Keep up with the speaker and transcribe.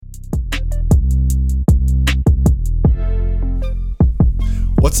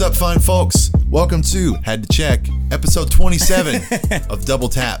What's up, fine folks? Welcome to Had to Check, episode 27 of Double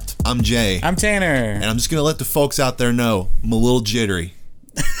Tapped. I'm Jay. I'm Tanner. And I'm just going to let the folks out there know I'm a little jittery.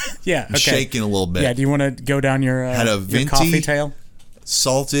 Yeah, okay. I'm shaking a little bit. Yeah, do you want to go down your, Had a your venti coffee tail?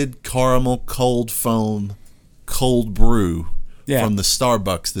 Salted caramel cold foam cold brew from the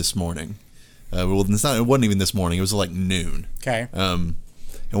Starbucks this morning. Well, it wasn't even this morning. It was like noon. Okay. And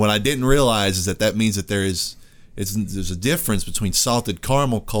what I didn't realize is that means that there's a difference between salted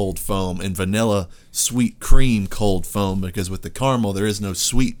caramel cold foam and vanilla sweet cream cold foam, because with the caramel there is no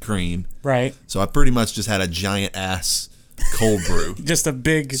sweet cream. Right. So I pretty much just had a giant ass cold brew. Just a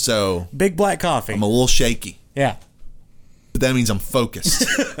big black coffee. I'm a little shaky. Yeah. But that means I'm focused.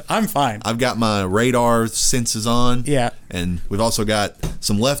 I'm fine. I've got my radar senses on. Yeah. And we've also got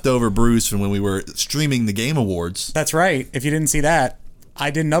some leftover brews from when we were streaming the Game Awards. That's right. If you didn't see that, I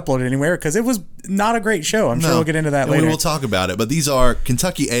didn't upload it anywhere because it was not a great show. I'm sure we'll get into that later. We will talk about it. But these are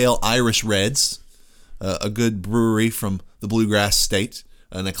Kentucky Ale Irish Reds, a good brewery from the Bluegrass State,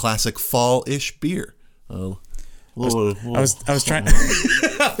 and a classic fall-ish beer. I was trying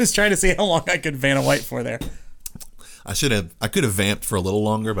I was trying to see how long I could Vanna White for there. I could have vamped for a little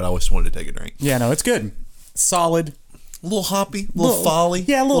longer, but I always wanted to take a drink. Yeah, no, it's good. Solid. A little hoppy, a little folly,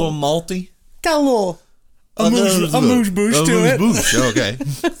 yeah, a little malty. Got a little amuse-bouche to it. Okay.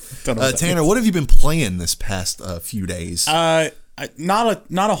 Tanner, what have you been playing this past few days? Not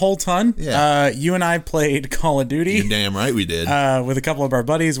a whole ton. Yeah. You and I played Call of Duty. You're damn right we did. With a couple of our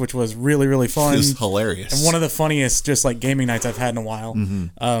buddies, which was really, really fun. It was hilarious. And one of the funniest just like gaming nights I've had in a while.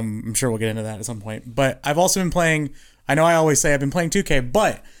 Mm-hmm. I'm sure we'll get into that at some point. But I've also been playing, I know I always say I've been playing 2K,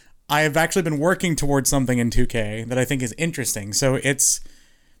 but I have actually been working towards something in 2K that I think is interesting. So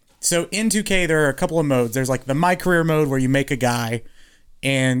in 2K, there are a couple of modes. There's like the My Career mode where you make a guy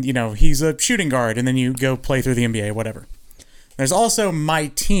and, you know, he's a shooting guard and then you go play through the NBA, whatever. There's also My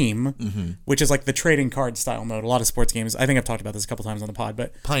Team, which is like the trading card style mode. A lot of sports games. I think I've talked about this a couple times on the pod,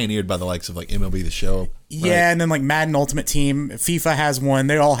 but pioneered by the likes of like MLB The Show. Yeah, right? And then like Madden Ultimate Team, FIFA has one.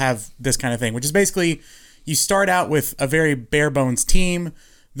 They all have this kind of thing, which is basically you start out with a very bare bones team.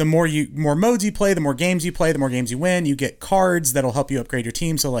 The more modes you play, the more games you play, the more games you win. You get cards that'll help you upgrade your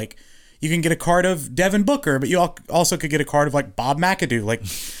team. So like you can get a card of Devin Booker, but you also could get a card of like Bob McAdoo. Like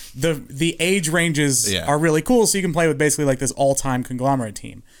the age ranges are really cool, so you can play with basically like this all-time conglomerate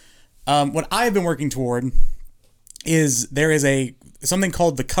team. What I've been working toward is there is something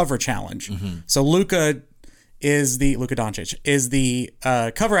called the Cover Challenge. Mm-hmm. So Luka Doncic is the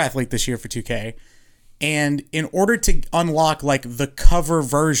cover athlete this year for 2K. And in order to unlock like the cover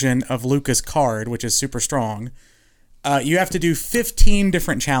version of Luka's card, which is super strong, you have to do 15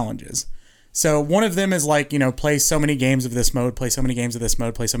 different challenges. So one of them is like, you know, play so many games of this mode, play so many games of this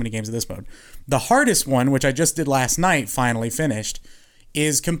mode, play so many games of this mode. The hardest one, which I just did last night, finally finished,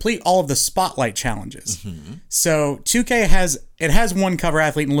 is complete all of the spotlight challenges. Mm-hmm. So 2K has one cover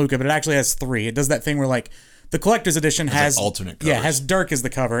athlete in Luka, but it actually has three. It does that thing where like the collector's edition has like alternate covers. Yeah, it has Dirk as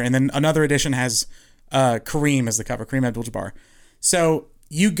the cover, and then another edition has Kareem as the cover, Kareem Abdul-Jabbar. So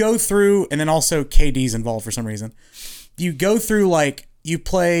you go through, and then also KD's involved for some reason. You go through like you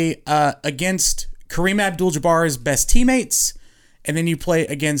play against Kareem Abdul-Jabbar's best teammates, and then you play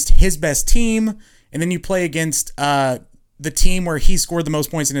against his best team, and then you play against the team where he scored the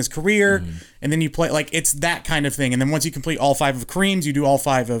most points in his career, and then you play like it's that kind of thing. And then once you complete all 5 of Kareem's, you do all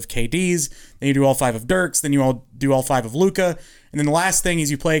 5 of KD's, then you do all 5 of Dirk's, then you do all 5 of Luka. And then the last thing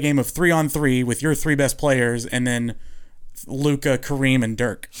is you play a game of 3-on-3 with your 3 best players, and then Luka, Kareem, and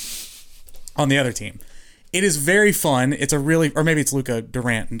Dirk on the other team. It is very fun. It's or maybe it's Luka,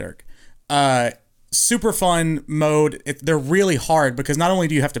 Durant, and Dirk. Super fun mode. They're really hard because not only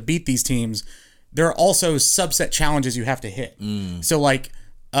do you have to beat these teams, there are also subset challenges you have to hit. So like,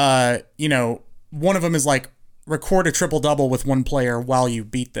 you know, one of them is like record a triple-double with one player while you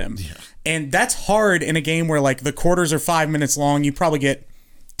beat them. Yeah. And that's hard in a game where like the quarters are 5 minutes long. You probably get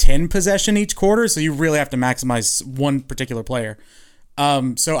 10 possession each quarter, so you really have to maximize one particular player.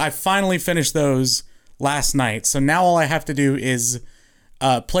 So I finally finished those last night. So now all I have to do is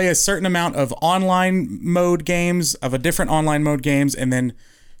play a certain amount of online mode games, of a different online mode games, and then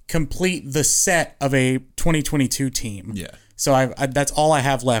complete the set of a 2022 team. Yeah. So that's all I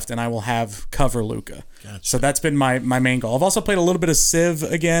have left, and I will have cover Luka. Gotcha. So that's been my main goal. I've also played a little bit of Civ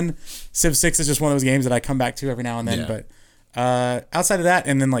again. Civ 6 is just one of those games that I come back to every now and then. Yeah. But outside of that,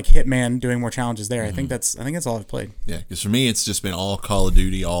 and then like Hitman, doing more challenges there. I think that's all I've played. Yeah, because for me, it's just been all Call of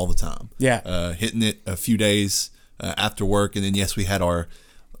Duty all the time. Yeah. Hitting it a few days after work, and then yes, we had our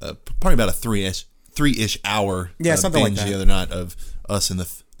probably about a three-ish hour something binge like that the other night of us and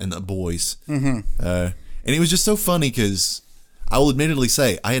the boys. Mm-hmm. And it was just so funny because I will admittedly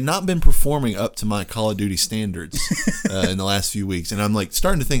say I had not been performing up to my Call of Duty standards in the last few weeks, and I'm like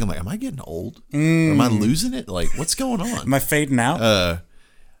starting to think, I'm like, am I getting old? Or am I losing it? Like, what's going on? Am I fading out?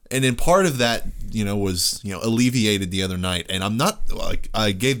 And then part of that, was alleviated the other night, and I'm not like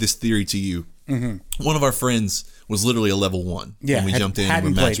I gave this theory to you. Mm-hmm. One of our friends was literally a level 1 when we jumped in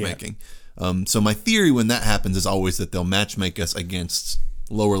with matchmaking. So my theory when that happens is always that they'll matchmake us against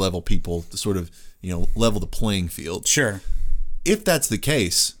lower level people to sort of level the playing field. Sure. If that's the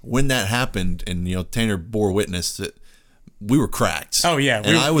case, when that happened, and Tanner bore witness that we were cracked. Oh yeah,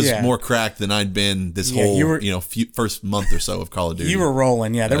 and I was more cracked than I'd been this whole first month or so of Call of Duty. You were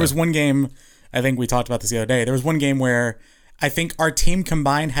rolling. Yeah, there was one game. I think we talked about this the other day. There was one game where I think our team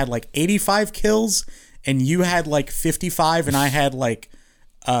combined had like 85 kills, and you had like 55, and I had like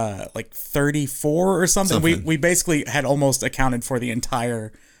 34 or something. We basically had almost accounted for the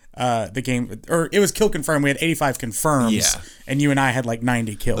entire the game, or it was kill confirmed. We had 85 confirms, and you and I had like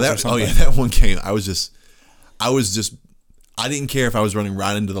 90 kills or something. Oh yeah, that one game I was just I didn't care if I was running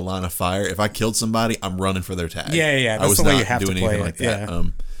right into the line of fire. If I killed somebody, I'm running for their tag. Yeah. That's the way you have to play it. Like that. Yeah.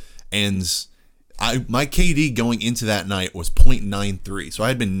 And my KD going into that night was 0.93, so I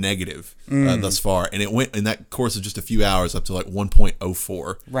had been negative thus far, and it went in that course of just a few hours up to like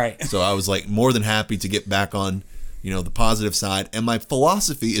 1.04. Right. So I was like more than happy to get back on, the positive side. And my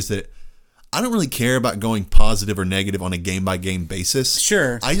philosophy is that I don't really care about going positive or negative on a game by game basis.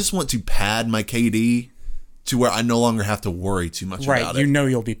 Sure. I just want to pad my KD to where I no longer have to worry too much about it.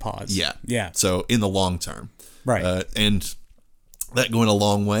 You'll be paused. Yeah. Yeah. So in the long term. Right. And that going a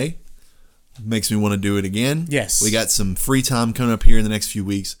long way makes me want to do it again. Yes. We got some free time coming up here in the next few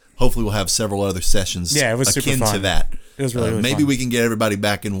weeks. Hopefully we'll have several other sessions it was akin super fun. to that. It was really maybe fun. we can get everybody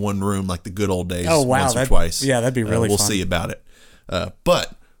back in one room like the good old days once or twice. Yeah, that'd be really we'll fun. see about it.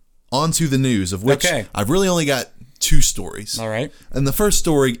 But on to the news, of which Okay. I've really only got 2 stories. All right. And the first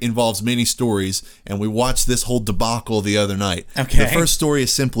story involves many stories, and we watched this whole debacle the other night. Okay. The first story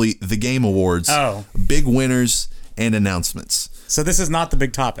is simply the Game Awards. Oh. Big winners and announcements. So this is not the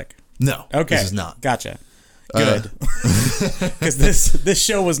big topic. No. Okay. This is not. Gotcha. Good. Because this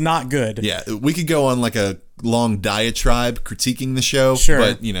show was not good. Yeah, we could go on like a long diatribe critiquing the show. Sure.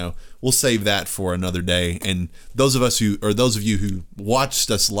 But, we'll save that for another day. And those of you who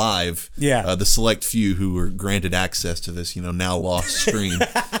watched us live, the select few who were granted access to this, now lost stream.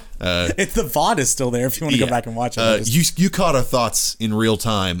 It's the VOD is still there if you want to go back and watch it. You caught our thoughts in real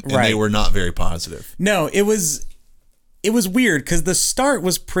time, and they were not very positive. No, it was weird because the start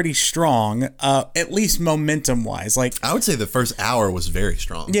was pretty strong, at least momentum wise. Like I would say the first hour was very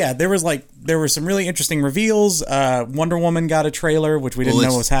strong. Yeah, there were some really interesting reveals. Wonder Woman got a trailer, which we didn't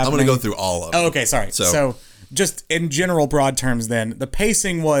know was happening. I'm going to go through all of them. Oh, okay, sorry. So just in general broad terms then, the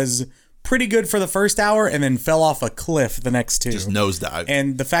pacing was pretty good for the first hour and then fell off a cliff the next 2. Just nosedive.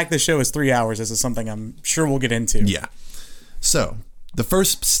 And the fact the show is 3 hours, this is something I'm sure we'll get into. Yeah. So the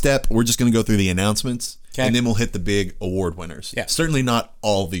first step, we're just going to go through the announcements. Okay. And then we'll hit the big award winners. Yeah. Certainly not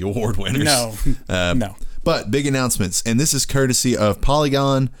all the award winners. No. No. But big announcements. And this is courtesy of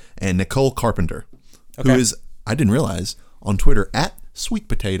Polygon and Nicole Carpenter, who is, I didn't realize, on Twitter at Sweet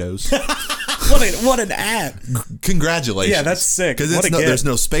Potatoes. What an ad. Congratulations. Yeah, that's sick. Because there's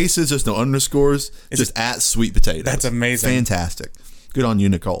no spaces, there's no underscores, just at Sweet Potatoes. That's amazing. Fantastic. Good on you,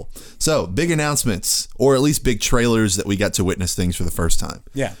 Nicole. So, big announcements, or at least big trailers that we got to witness things for the first time.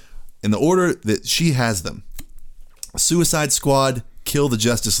 Yeah. In the order that she has them: Suicide Squad, Kill the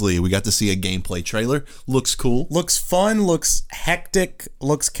Justice League. We got to see a gameplay trailer. Looks cool. Looks fun, looks hectic,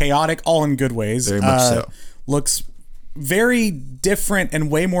 looks chaotic, all in good ways. Very much so. Looks very different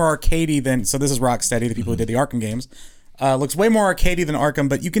and way more arcadey than... So this is Rocksteady, the people who did the Arkham games. Looks way more arcadey than Arkham,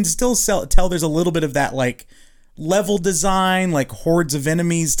 but you can still tell there's a little bit of that like level design, like hordes of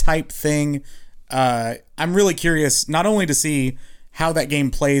enemies type thing. I'm really curious not only to see how that game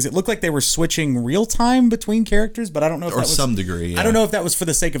plays. It looked like they were switching real time between characters, but I don't know if that was... some degree, yeah. I don't know if that was for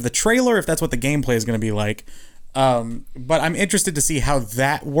the sake of the trailer, if that's what the gameplay is going to be like. But I'm interested to see how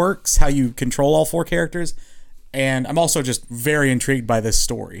that works, how you control all 4 characters. And I'm also just very intrigued by this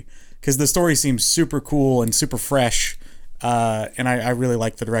story, because the story seems super cool and super fresh. And I really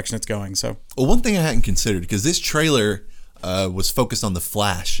like the direction it's going. So, well, one thing I hadn't considered, because this trailer was focused on the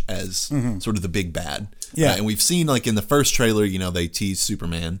Flash as sort of the big bad. Yeah. And we've seen, like, in the first trailer, they teased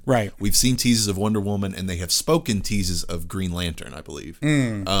Superman. Right. We've seen teases of Wonder Woman, and they have spoken teases of Green Lantern, I believe.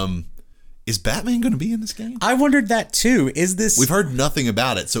 Is Batman going to be in this game? I wondered that too. Is this... We've heard nothing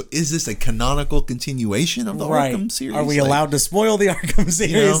about it. So is this a canonical continuation of the Arkham series? Are we allowed to spoil the Arkham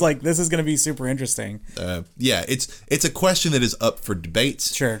series? Like, this is going to be super interesting. Yeah, it's a question that is up for debate.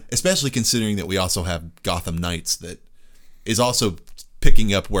 Sure. Especially considering that we also have Gotham Knights that is also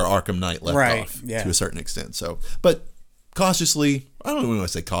picking up where Arkham Knight left Right, off yeah. to a certain extent. So, but cautiously, I don't even want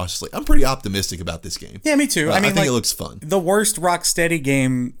to say cautiously. I'm pretty optimistic about this game. Yeah, me too. I mean, think it looks fun. The worst Rocksteady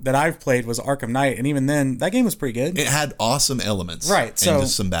game that I've played was Arkham Knight, and even then, that game was pretty good. It had awesome elements, Right, so and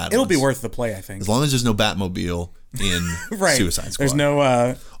just some bad it'll ones. be worth the play, I think. As long as there's no Batmobile in Right. Suicide Squad. There's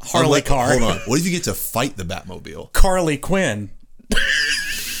no Harley car. Hold on. What if you get to fight the Batmobile? Carly Quinn.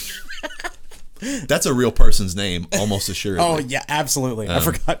 That's a real person's name, almost assuredly. Oh, yeah, absolutely. I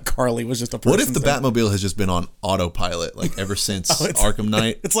forgot Carly was just a person. What if the Batmobile has just been on autopilot, like ever since Arkham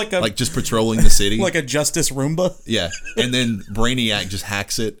Knight? it's like just patrolling the city, like a Justice Roomba? yeah. And then Brainiac just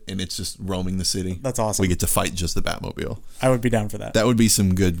hacks it, and it's just roaming the city. That's awesome. We get to fight just the Batmobile. I would be down for that. That would be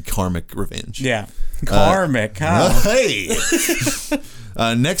some good karmic revenge. Yeah. Karmic, huh? Hey.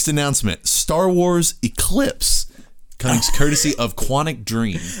 Next announcement: Star Wars Eclipse. Coming courtesy of Quantic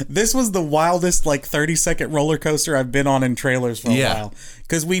Dream. This was the wildest, 30-second roller coaster I've been on in trailers for a while.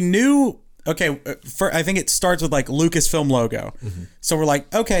 Because we knew, I think it starts with Lucasfilm logo. Mm-hmm. So we're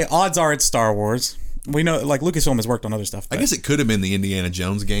like, okay, odds are it's Star Wars. We know Lucasfilm has worked on other stuff. I guess it could have been the Indiana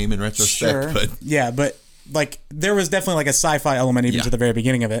Jones game in retrospect, but yeah, but there was definitely a sci-fi element even to the very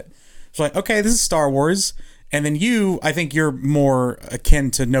beginning of it. So okay, this is Star Wars. And then I think you're more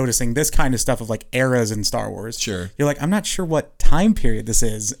akin to noticing this kind of stuff of eras in Star Wars. Sure. You're like, I'm not sure what time period this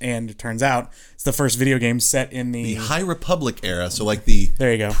is. And it turns out it's the first video game set in the High Republic era. So the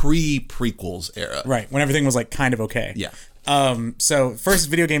there you go. pre-prequels era. Right. When everything was kind of okay. Yeah. So first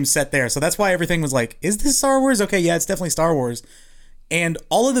video game set there. So that's why everything was is this Star Wars? Okay, yeah, it's definitely Star Wars. And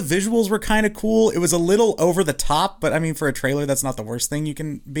all of the visuals were kind of cool. It was a little over the top, but I mean, for a trailer, that's not the worst thing you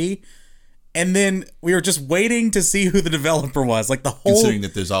can be. And then we were just waiting to see who the developer was. The whole Considering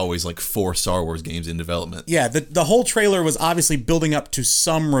that there's always 4 Star Wars games in development. yeah, the whole trailer was obviously building up to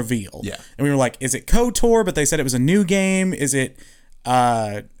some reveal. Yeah. And we were like, is it KOTOR? But they said it was a new game. Is it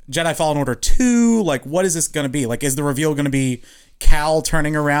Jedi Fallen Order 2? What is this going to be? Is the reveal going to be Cal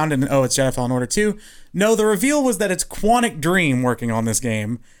turning around and it's Jedi Fallen Order 2? No, the reveal was that it's Quantic Dream working on this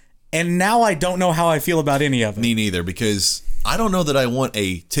game. And now I don't know how I feel about any of it. Me neither, because I don't know that I want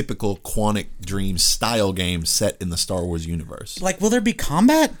a typical Quantic Dream style game set in the Star Wars universe. Will there be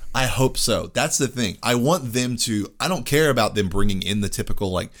combat? I hope so. That's the thing. I want them to. I don't care about them bringing in the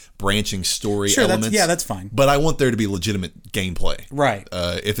typical branching story elements. That's fine. But I want there to be legitimate gameplay. Right.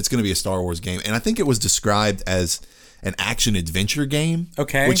 If it's going to be a Star Wars game, and I think it was described as an action adventure game.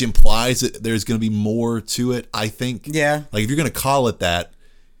 Okay. Which implies that there's going to be more to it. I think. Yeah. If you're going to call it that,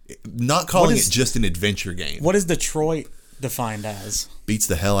 not calling it just an adventure game. What is Detroit defined as? Beats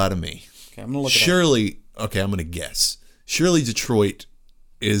the hell out of me. Okay, I'm gonna look Surely, okay, I'm gonna guess. Surely Detroit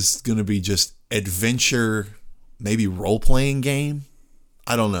is gonna be just adventure, maybe role-playing game.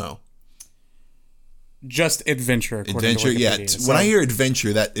 I don't know. Just adventure. Adventure, yeah. When I hear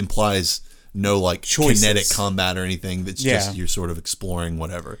adventure, that implies no Choices. kinetic combat or anything. That's just you're sort of exploring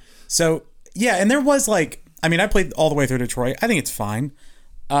whatever. So yeah, and there was I played all the way through Detroit. I think it's fine.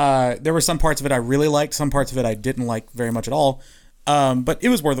 There were some parts of it I really liked, some parts of it I didn't like very much at all. But it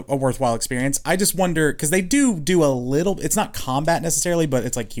was a worthwhile experience. I just wonder, because they do a little, it's not combat necessarily, but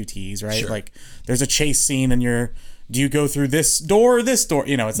it's QTEs, right? Sure. There's a chase scene and do you go through this door or this door?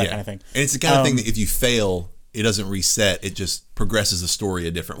 It's that kind of thing. And it's the kind of thing that if you fail, it doesn't reset. It just progresses the story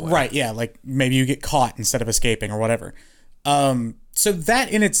a different way. Right, yeah. Maybe you get caught instead of escaping or whatever. So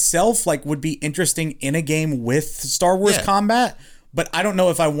that in itself, would be interesting in a game with Star Wars combat. But I don't know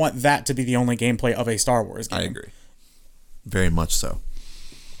if I want that to be the only gameplay of a Star Wars game. I agree. Very much so.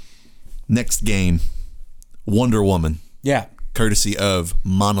 Next game, Wonder Woman. Yeah. Courtesy of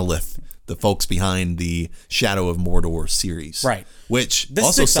Monolith, the folks behind the Shadow of Mordor series. Right. Which This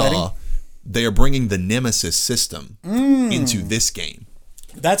also is exciting. saw they are bringing the Nemesis system into this game.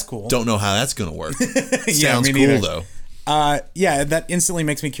 That's cool. Don't know how that's going to work. Yeah, Sounds me cool, neither. though. Yeah, that instantly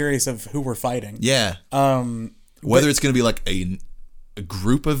makes me curious of who we're fighting. Yeah. Whether it's going to be a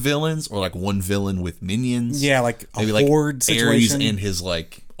group of villains or one villain with minions. Yeah, maybe a horde Ares situation. and his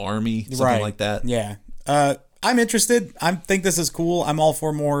army, something like that. Yeah. I'm interested. I think this is cool. I'm all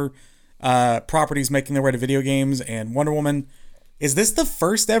for more properties making their way to video games, and Wonder Woman. Is this the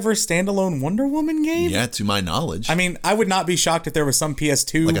first ever standalone Wonder Woman game? Yeah, to my knowledge. I mean, I would not be shocked if there was some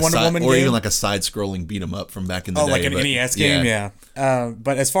PS2 Wonder Woman or game. even a side-scrolling beat 'em up from back in the day. Like an NES game, yeah.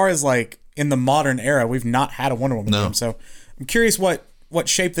 But as far as in the modern era, we've not had a Wonder Woman game. So I'm curious what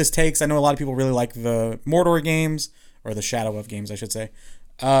shape this takes. I know a lot of people really like the Mordor games, or the Shadow of games, I should say.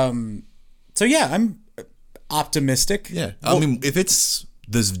 So yeah, I'm optimistic. Yeah, I mean, if it's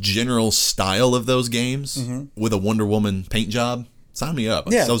this general style of those games with a Wonder Woman paint job, sign me up.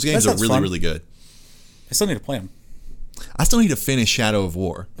 Yeah, those games that are sounds really, fun. really good. I still need to play them. I still need to finish Shadow of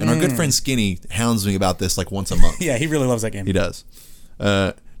War. And our good friend Skinny hounds me about this like once a month. Yeah, he really loves that game. He does.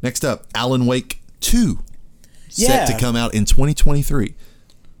 Next up, Alan Wake 2. Yeah. Set to come out in 2023.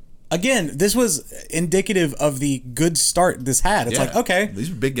 Again, this was indicative of the good start this had. It's like, okay.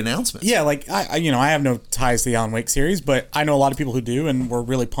 These are big announcements. Yeah, like, I have no ties to the Alan Wake series, but I know a lot of people who do, and we're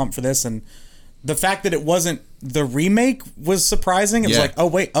really pumped for this. And the fact that it wasn't the remake was surprising. It was like, this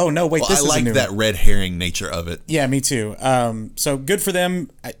is a new like that red herring nature of it. Yeah, me too. So good for them.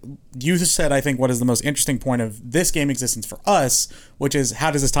 You said, I think, what is the most interesting point of this game existence for us, which is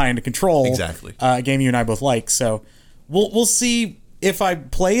how does this tie into Control? Exactly. A game you and I both like. So we'll see if I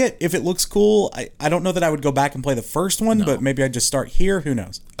play it, if it looks cool. I don't know that I would go back and play the first one, but maybe I'd just start here. Who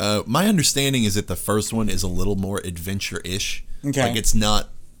knows? My understanding is that the first one is a little more adventure-ish. Okay. Like it's not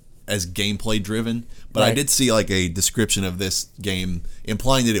as gameplay driven, but I did see like a description of this game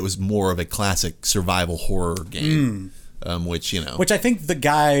implying that it was more of a classic survival horror game, which I think the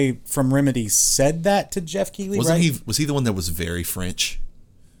guy from Remedy said that to Jeff Keighley. Was he the one that was very French?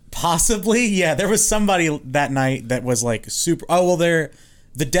 Possibly, yeah. There was somebody that night that was like super. Oh well, the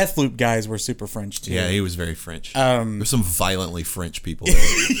Deathloop guys were super French too. Yeah, he was very French. There's some violently French people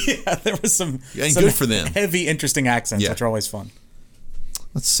there. Yeah, there was some. And good for them. Heavy, interesting accents, which are always fun.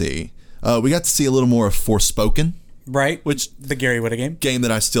 Let's see. We got to see a little more of Forspoken. Right. Which the Gary Whitta game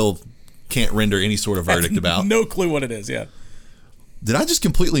that I still can't render any sort of verdict about. No clue what it is, yeah. Did I just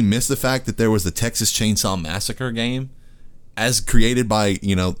completely miss the fact that there was the Texas Chainsaw Massacre game as created by,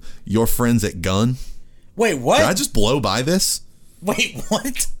 your friends at Gun? Wait, what? Did I just blow by this? Wait,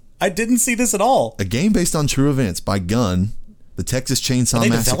 what? I didn't see this at all. A game based on true events by Gun, the Texas Chainsaw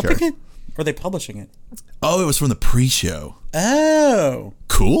Massacre. Are they developing it? Or are they publishing it? Oh, it was from the pre-show. Oh.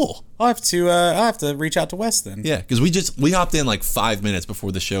 Cool. I'll have to reach out to Wes then. Yeah, because we hopped in like 5 minutes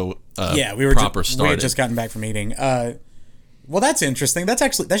before the show we were started. We had just gotten back from eating. Well, that's interesting. That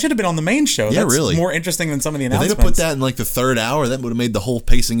should have been on the main show. Yeah, that's really. More interesting than some of the announcements. If they'd have put that in like the third hour, that would have made the whole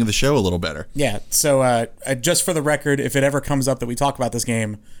pacing of the show a little better. Yeah. So just for the record, if it ever comes up that we talk about this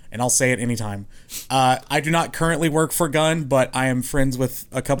game, and I'll say it anytime, I do not currently work for Gun, but I am friends with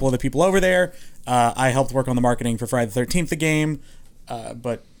a couple of the people over there. I helped work on the marketing for Friday the 13th, the game,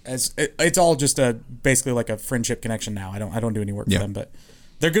 but it's all just basically like a friendship connection now. I don't do any work for them, but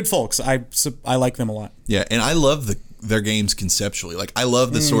they're good folks. I like them a lot. Yeah, and I love their games conceptually. Like I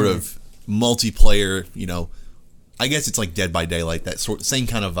love the sort of multiplayer. I guess it's like Dead by Daylight, that same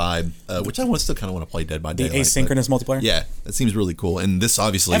kind of vibe. Which I still kind of want to play Dead by Daylight. The asynchronous multiplayer. Yeah, that seems really cool. And this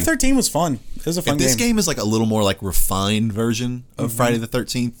obviously F-13 was fun. It was a fun game. If this game is like a little more like refined version of Friday the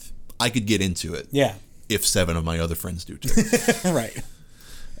 13th, I could get into it. Yeah. If 7 of my other friends do too. Right.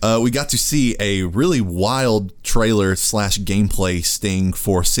 We got to see a really wild trailer / gameplay sting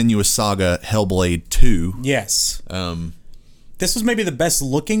for Senua's Saga Hellblade 2. Yes. This was maybe the best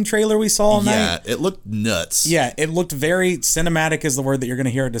looking trailer we saw all night. Yeah, it looked nuts. Yeah, it looked very cinematic is the word that you're going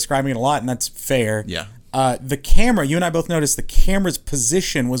to hear describing it a lot, and that's fair. Yeah. The camera, you and I both noticed the camera's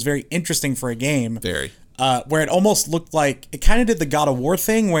position was very interesting for a game. Very. Where it almost looked like, it kind of did the God of War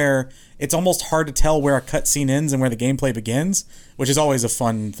thing where it's almost hard to tell where a cutscene ends and where the gameplay begins, which is always a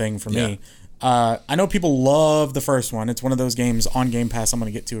fun thing for me. I know people love the first one. It's one of those games on Game Pass I'm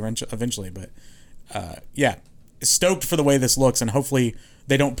going to get to eventually, but stoked for the way this looks, and hopefully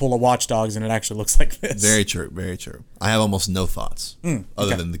they don't pull a Watch Dogs and it actually looks like this. Very true, very true. I have almost no thoughts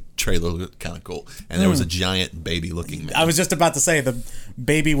other than the trailer looked kind of cool, and there was a giant baby looking man. I was just about to say the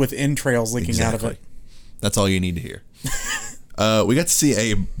baby with entrails leaking out of it. That's all you need to hear. We got to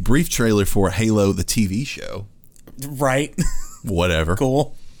see a brief trailer for Halo the TV show. Right. Whatever.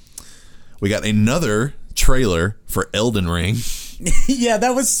 Cool. We got another trailer for Elden Ring. Yeah,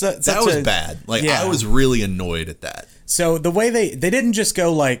 that was bad. Like I was really annoyed at that. So the way they didn't just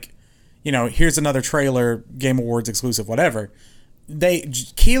go like, here's another trailer, Game Awards exclusive, whatever.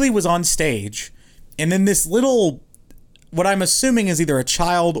 Keighley was on stage, and then this little, what I'm assuming is either a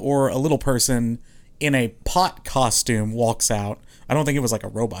child or a little person in a pot costume walks out. I don't think it was like a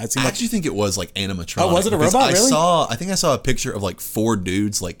robot. It seemed I actually think it was like animatronic. Oh, was it a robot? Really? I think I saw a picture of like 4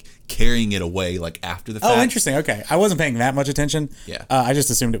 dudes like carrying it away like after the fact. Oh, interesting. Okay, I wasn't paying that much attention. Yeah, I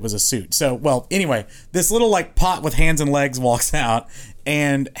just assumed it was a suit. So, well, anyway, this little like pot with hands and legs walks out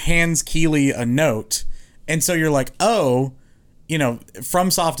and hands Keighley a note, and so you're like, oh,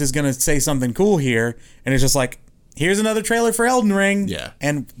 FromSoft is gonna say something cool here, and it's just like, here's another trailer for Elden Ring. Yeah.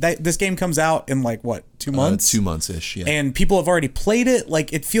 And this game comes out in like, what, 2 months? 2 months-ish, yeah. And people have already played it.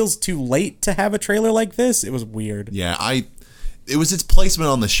 Like, it feels too late to have a trailer like this. It was weird. Yeah, it was its placement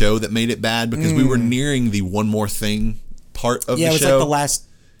on the show that made it bad because we were nearing the one more thing part of the show. Yeah, it was like the last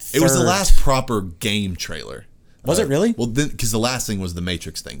third. It was the last proper game trailer. Was it really? Well, then because the last thing was the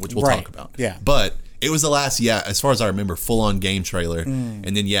Matrix thing, which we'll Right. talk about. Yeah. But it was the last, as far as I remember, full-on game trailer.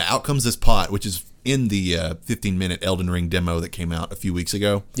 And then, out comes this pot, which is in the 15-minute Elden Ring demo that came out a few weeks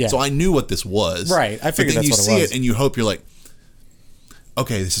ago. Yeah. So I knew what this was. Right. I figured but then that's you what it see was. it and you hope you're like,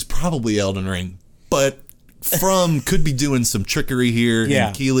 okay, this is probably Elden Ring, but could be doing some trickery here. Yeah.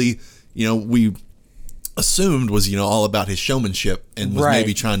 And Keeley, we assumed was, all about his showmanship and was Right.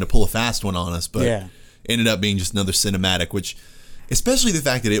 maybe trying to pull a fast one on us, but Yeah. ended up being just another cinematic, which, especially the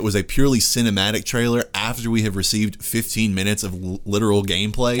fact that it was a purely cinematic trailer after we have received 15 minutes of literal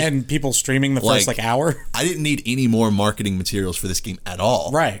gameplay. And people streaming the first hour. I didn't need any more marketing materials for this game at all.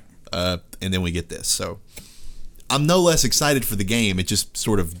 Right. And then we get this. So I'm no less excited for the game. It just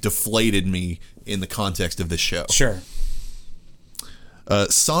sort of deflated me in the context of this show. Sure.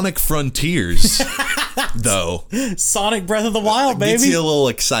 Sonic Frontiers, though. Sonic Breath of the Wild, Gets baby. you a little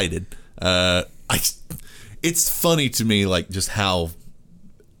excited. It's funny to me, like, just how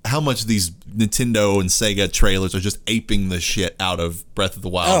much these Nintendo and Sega trailers are just aping the shit out of Breath of the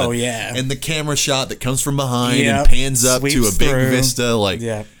Wild. Oh, yeah. And the camera shot that comes from behind Yep. and pans up to a Sweeps big through. vista. Like,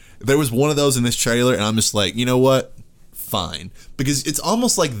 Yep. there was one of those in this trailer, and I'm just like, you know what? Fine. Because it's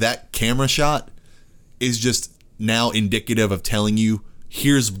almost like that camera shot is just now indicative of telling you,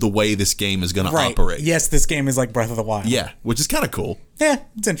 here's the way this game is going to operate. Yes, this game is like Breath of the Wild. Yeah, which is kind of cool. Yeah,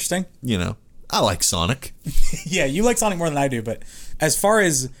 it's interesting. I like Sonic. Yeah, you like Sonic more than I do, but as far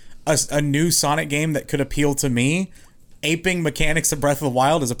as a new Sonic game that could appeal to me, aping mechanics of Breath of the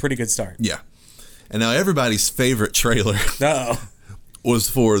Wild is a pretty good start. Yeah. And now everybody's favorite trailer Uh-oh. was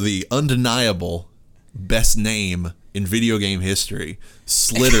for the undeniable best name in video game history,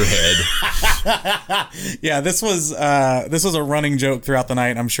 Slitterhead. Yeah, this was a running joke throughout the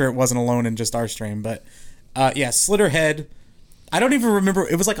night. I'm sure it wasn't alone in just our stream, but Slitterhead. I don't even remember.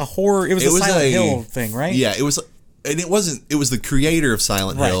 It was like a horror. It was a Silent Hill thing, right? Yeah, it was, and it wasn't. It was the creator of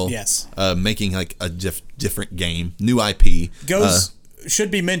Silent Hill. Yes. Making like a different game, new IP.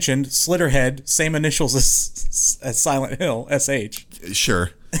 Should be mentioned. Slitterhead, same initials as Silent Hill, SH.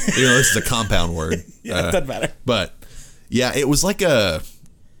 Sure. This is a compound word. Yeah, it doesn't matter. But yeah, it was like I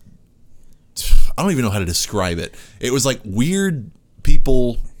don't even know how to describe it. It was like weird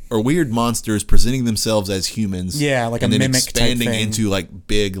people or weird monsters presenting themselves as humans. Yeah, like and a then mimic type expanding thing. into like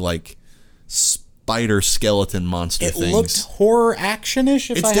big like spider skeleton monster It things. looked horror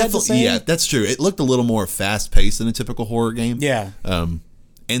action-ish, if I had to say. Yeah, that's true. It looked a little more fast paced than a typical horror game. Yeah. And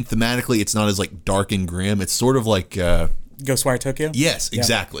thematically, it's not as like dark and grim. It's sort of like Ghostwire Tokyo? yes,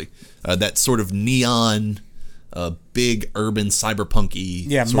 exactly. That sort of neon, big urban cyberpunky.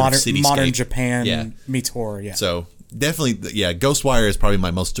 Yeah, sort of modern cityscape. Japan Yeah. meets horror, yeah. So definitely, yeah, Ghostwire is probably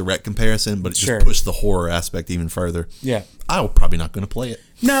my most direct comparison, but it Sure. just pushed the horror aspect even further. Yeah. I'm probably not going to play it,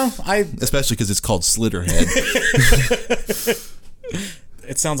 No, especially because it's called Slitterhead.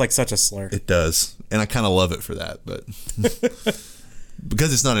 it sounds like such a slur. It does, and I kind of love it for that, but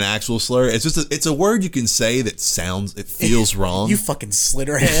because it's not an actual slur, it's just it's a word you can say that feels wrong. You fucking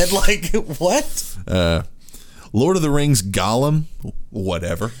slitterhead. Like, what? Lord of the Rings Gollum,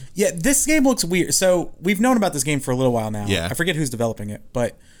 whatever. Yeah, this game looks weird. So, we've known about this game for a little while now. Yeah. I forget who's developing it,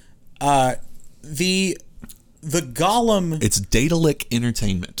 but the Gollum... It's Daedalic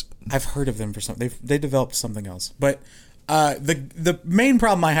Entertainment. I've heard of them for something. They developed something else. But the main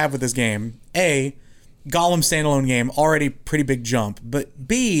problem I have with this game, A, Gollum standalone game, already pretty big jump. But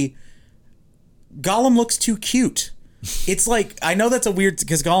B, Gollum looks too cute. It's like, I know that's a weird,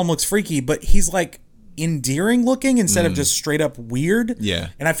 because Gollum looks freaky, but he's like endearing looking instead of just straight up weird. Yeah.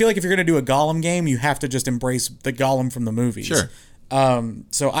 And I feel like if you're going to do a Gollum game, you have to just embrace the Gollum from the movies. Sure.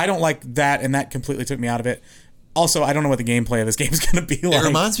 So I don't like that, and that completely took me out of it. Also, I don't know what the gameplay of this game is going to be like. It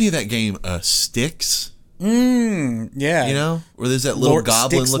reminds me of that game Styx. Yeah. You know, where there's that little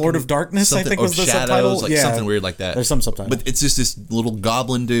goblin Styx, looking, Lord of Darkness, I something- think or was the Shadows, subtitle. like Yeah. something weird like that. There's some subtitle. But it's just this little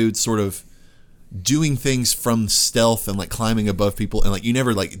goblin dude sort of doing things from stealth and like climbing above people, and like you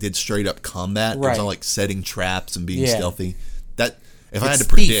never like did straight up combat. It was Right. all like setting traps and being Yeah. stealthy. That if I had It's to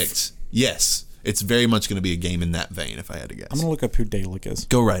predict, yes, it's very much going to be a game in that vein. If I had to guess, I'm going to look up who Daedalic is.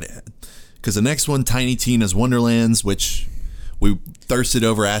 go right ahead. Because the next one, Tiny Tina's Wonderlands, which we thirsted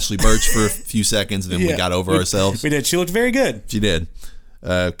over Ashley Birch for a few seconds, and then we got over ourselves. We did. She looked very good. She did.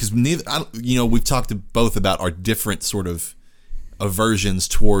 Because we've talked to both about our different sort of aversions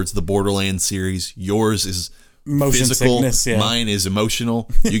towards the Borderlands series. Yours is Motion physical. sickness, yeah. Mine is emotional.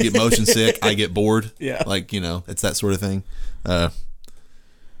 You get motion sick. I get bored. Yeah. Like, it's that sort of thing.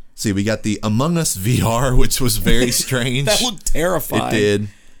 See, we got the Among Us VR, which was very strange. That looked terrifying. It did.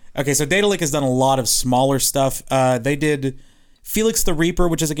 Okay, so Daedalic has done a lot of smaller stuff. They did Felix the Reaper,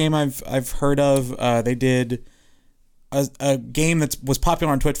 which is a game I've heard of. They did a game that was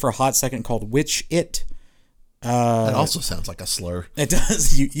popular on Twitch for a hot second called Witch It. That also sounds like a slur. It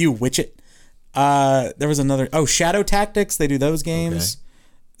does. You witch it. There was another. Shadow Tactics. They do those games. Okay.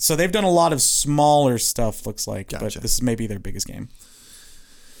 So they've done a lot of smaller stuff, looks like. Gotcha. But this is maybe their biggest game.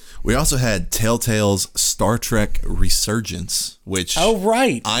 We also had Telltale's Star Trek Resurgence, which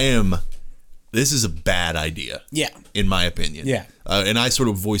right. This is a bad idea. Yeah. In my opinion. Yeah. And I sort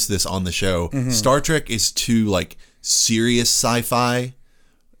of voiced this on the show. Star Trek is too like serious sci-fi,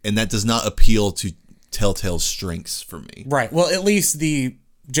 and that does not appeal to Telltale's strengths for me. Right. Well, at least the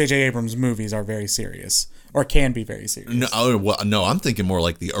J.J. Abrams movies are very serious, or can be very serious. No, I'm thinking more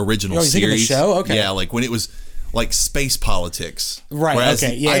like the original you're thinking series. the show? Okay. Yeah, like when it was like space politics. Right. Whereas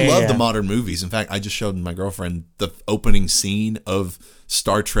okay. Yeah. I love yeah. the modern movies. In fact, I just showed my girlfriend the opening scene of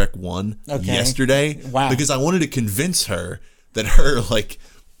Star Trek 1 yesterday. Wow. Because I wanted to convince her that her like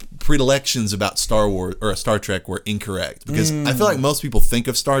predilections about Star Wars or Star Trek were incorrect. Because I feel like most people think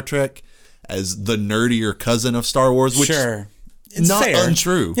of Star Trek as the nerdier cousin of Star Wars, which sure. It's not fair.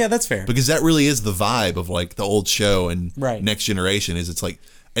 untrue. Yeah, that's fair. Because that really is the vibe of like the old show and Right. Next Generation is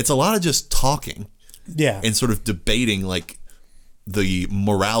it's a lot of just talking Yeah. and sort of debating like the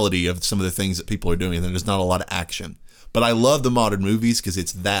morality of some of the things that people are doing, and there's not a lot of action. But I love the modern movies because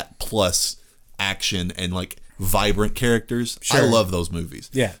it's that plus action and like vibrant characters. I Sure. love those movies.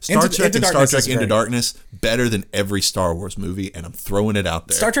 Yeah. Star Trek and Star Darkness Trek is Into great. Darkness better than every Star Wars movie, and I'm throwing it out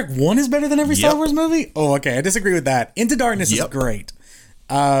there. Star Trek 1 is better than every Star Yep. Wars movie? Oh, okay. I disagree with that. Into Darkness is Yep. great.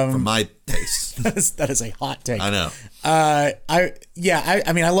 For my taste. That is a hot take. I know.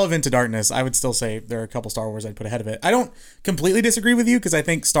 I mean, I love Into Darkness. I would still say there are a couple Star Wars I'd put ahead of it. I don't completely disagree with you because I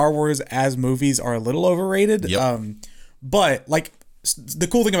think Star Wars as movies are a little overrated. Yep. But like the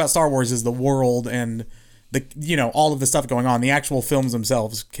cool thing about Star Wars is the world and all of the stuff going on. The actual films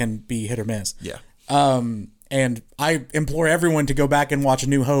themselves can be hit or miss. Yeah. And I implore everyone to go back and watch A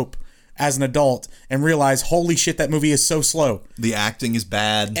New Hope as an adult and realize, holy shit, that movie is so slow. The acting is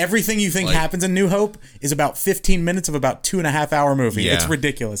bad. Everything you think happens in New Hope is about 15 minutes of about 2.5 hour movie. Yeah. It's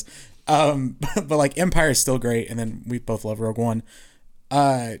ridiculous. But like Empire is still great. And then we both love Rogue One.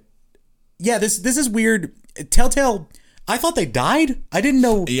 This is weird. Telltale, I thought they died. I didn't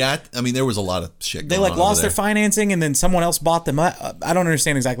know. Yeah, I mean, there was a lot of shit They going on lost over their financing and then someone else bought them. I don't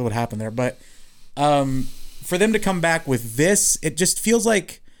understand exactly what happened there. But for them to come back with this, it just feels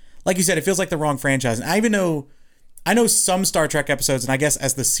like you said, it feels like the wrong franchise. And I know some Star Trek episodes, and I guess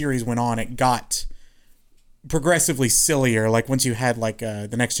as the series went on, it got progressively sillier. Like once you had like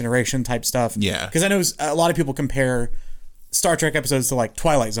the Next Generation type stuff. Yeah. Because I know a lot of people compare Star Trek episodes to like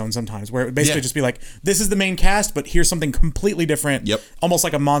Twilight Zone sometimes, where it would basically just be like, this is the main cast, but here's something completely different. Yep. Almost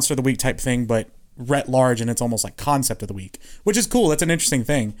like a Monster of the Week type thing, but writ large, and it's almost like Concept of the Week, which is cool. That's an interesting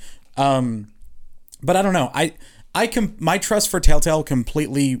thing. But I don't know. My trust for Telltale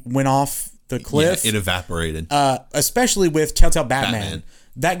completely went off the cliff. Yeah, it evaporated. Especially with Telltale Batman.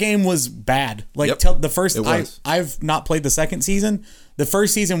 That game was bad. Like Yep. the first, I've not played the second season. The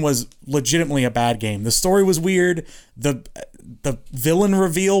first season was legitimately a bad game. The story was weird. The villain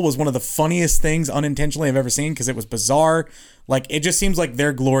reveal was one of the funniest things unintentionally I've ever seen because it was bizarre. Like it just seems like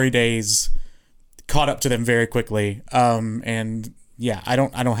their glory days caught up to them very quickly. And yeah, I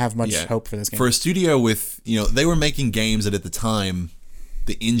don't have much hope for this game. For a studio with, they were making games that at the time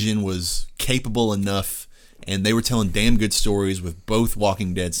the engine was capable enough and they were telling damn good stories with both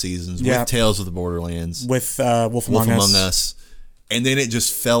Walking Dead seasons, with Tales of the Borderlands, with Wolf Among Us. And then it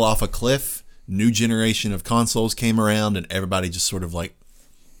just fell off a cliff. New generation of consoles came around and everybody just sort of like,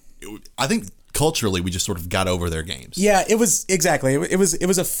 I think culturally we just sort of got over their games. Yeah, it was exactly. It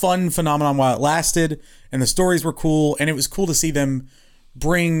was a fun phenomenon while it lasted, and the stories were cool, and it was cool to see them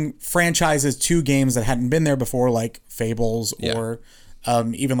bring franchises to games that hadn't been there before, like Fables or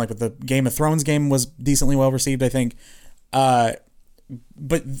even like with the Game of Thrones game was decently well received, I think. But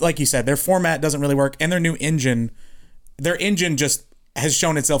like you said, their format doesn't really work, and their engine just has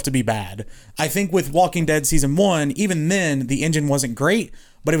shown itself to be bad. I think with Walking Dead Season 1, even then, the engine wasn't great,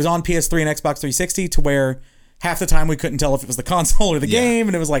 but it was on PS3 and Xbox 360 to where half the time we couldn't tell if it was the console or the game,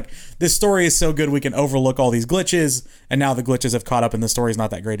 and it was like, this story is so good we can overlook all these glitches, and now the glitches have caught up and the story's not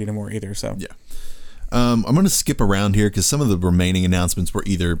that great anymore either. So yeah. I'm going to skip around here because some of the remaining announcements were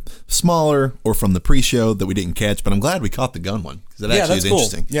either smaller or from the pre-show that we didn't catch, but I'm glad we caught the gun one because that actually is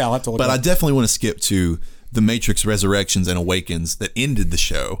interesting. Yeah, I'll have to look But it I up. definitely want to skip to The Matrix Resurrections and Awakens that ended the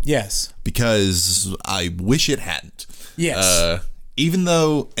show. Yes. Because I wish it hadn't. Yes. Even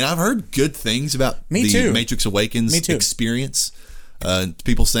though, and I've heard good things about Me the too. Matrix Awakens Me too. experience.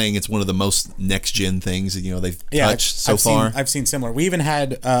 People saying it's one of the most next gen things they've touched so far. I've seen similar. We even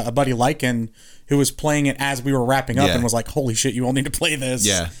had a buddy Lycan who was playing it as we were wrapping up and was like, "Holy shit, you all need to play this!"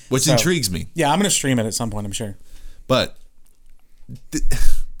 Yeah, which intrigues me. Yeah, I'm gonna stream it at some point, I'm sure. But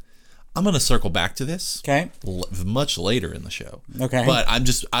I'm gonna circle back to this. Okay. Much later in the show. Okay. But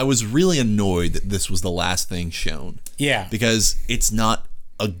I was really annoyed that this was the last thing shown. Yeah. Because it's not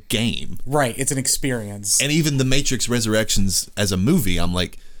a game. Right. It's an experience. And even the Matrix Resurrections as a movie, I'm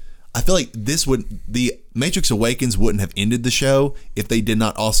like, I feel like the Matrix Awakens wouldn't have ended the show if they did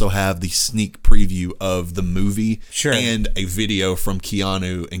not also have the sneak preview of the movie and a video from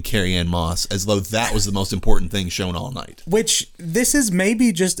Keanu and Carrie-Anne Moss, as though that was the most important thing shown all night. Which this is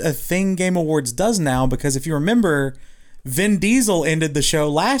maybe just a thing Game Awards does now, because if you remember, Vin Diesel ended the show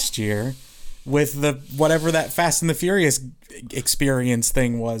last year with the whatever that Fast and the Furious experience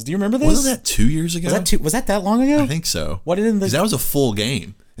thing was. Do you remember this? Wasn't that 2 years ago? Was that long ago? I think so. What did that was a full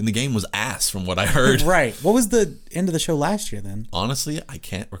game. And the game was ass from what I heard. Right. What was the end of the show last year then? Honestly, I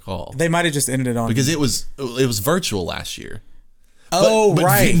can't recall. They might have just ended it on... Because it was virtual last year. Oh, but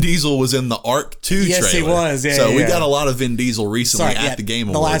right. Vin Diesel was in the Arc 2 trailer. Yes, he was. Yeah, so we got a lot of Vin Diesel recently at the Game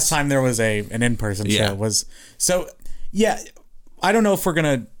Awards. The last time there was an in-person show was... So, yeah, I don't know if we're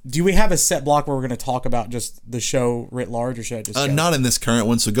going to... Do we have a set block where we're going to talk about just the show writ large, or should I just go? Not in this current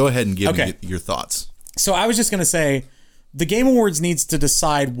one, so go ahead and give me your thoughts. So I was just going to say... The Game Awards needs to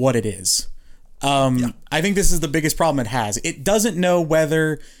decide what it is. I think this is the biggest problem it has. It doesn't know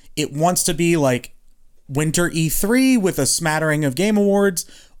whether it wants to be like Winter E3 with a smattering of Game Awards,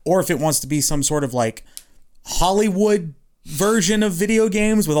 or if it wants to be some sort of like Hollywood version of video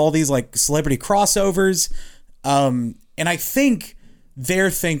games with all these like celebrity crossovers. And I think they're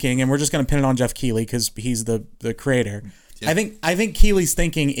thinking, and we're just going to pin it on Jeff Keighley because he's the creator. Yeah. I think Keighley's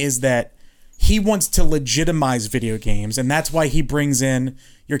thinking is that he wants to legitimize video games, and that's why he brings in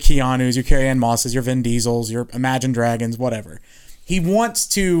your Keanus, your Carrie-Anne Mosses, your Vin Diesels, your Imagine Dragons, whatever. He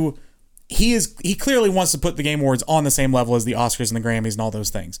clearly wants to put the Game Awards on the same level as the Oscars and the Grammys and all those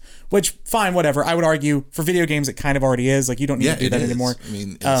things. Which, fine, whatever. I would argue for video games it kind of already is. Like, you don't need to do that anymore. I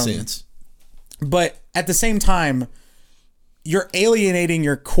mean, in a sense. But at the same time, you're alienating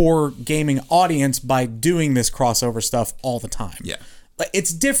your core gaming audience by doing this crossover stuff all the time. Yeah.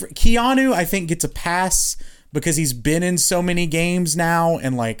 It's different. Keanu, I think, gets a pass because he's been in so many games now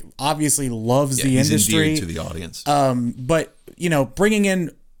and like obviously loves the industry. He's endeared to the audience. But bringing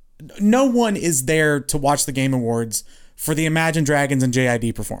in, no one is there to watch the Game Awards for the Imagine Dragons and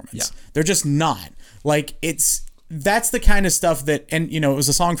JID performance. Yeah. They're just not. Like that's the kind of stuff that, and it was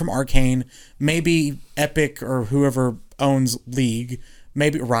a song from Arcane, maybe Epic or whoever owns League,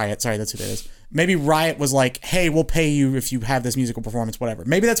 maybe Riot. Sorry, that's who that is. Maybe Riot was like, hey, we'll pay you if you have this musical performance, whatever.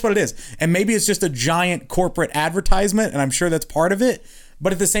 Maybe that's what it is. And maybe it's just a giant corporate advertisement, and I'm sure that's part of it.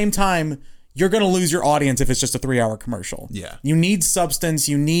 But at the same time, you're going to lose your audience if it's just a 3-hour commercial. Yeah. You need substance.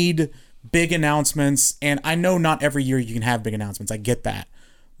 You need big announcements. And I know not every year you can have big announcements. I get that.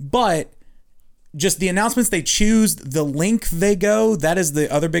 But just the announcements they choose, the length they go, that is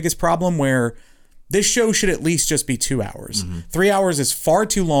the other biggest problem where this show should at least just be 2 hours. 3 hours is far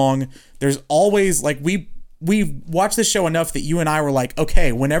too long. There's always like we watched this show enough that you and I were like,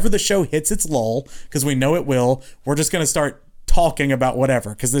 okay, whenever the show hits its lull, because we know it will, we're just going to start talking about whatever,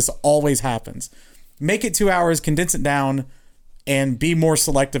 because this always happens. Make it 2 hours, condense it down, and be more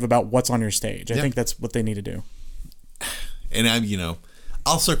selective about what's on your stage. I think that's what they need to do. And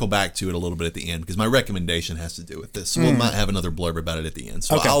I'll circle back to it a little bit at the end because my recommendation has to do with this. So we might have another blurb about it at the end.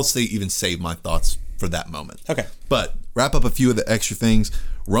 So I'll even save my thoughts for that moment. Okay. But wrap up a few of the extra things.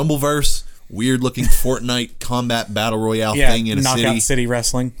 Rumbleverse, weird looking Fortnite combat battle royale thing in a city. Knockout City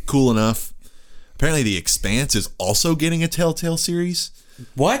Wrestling. Cool enough. Apparently The Expanse is also getting a Telltale series.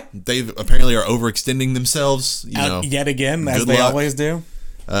 What? They apparently are overextending themselves. Yet again, as they always do.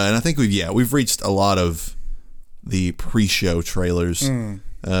 And I think we've reached a lot of the pre-show trailers.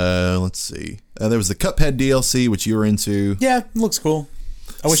 Let's see. There was the Cuphead DLC, which you were into. Yeah, it looks cool.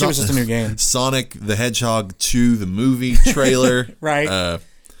 I wish it was just a new game. Sonic the Hedgehog 2, the movie trailer. Right.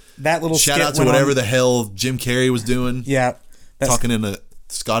 That little shout out to whatever the hell Jim Carrey was doing. Yeah. Talking in a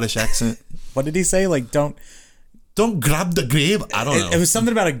Scottish accent. What did he say? Like, don't grab the grape. I don't know. It was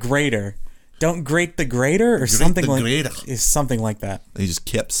something about a grater. Don't grate the grater or something like that. It's something like that. He just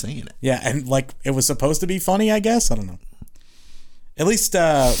kept saying it. Yeah, and like it was supposed to be funny, I guess. I don't know. At least,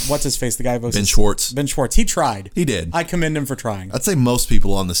 what's his face? The guy who Ben Schwartz. Ben Schwartz. He tried. He did. I commend him for trying. I'd say most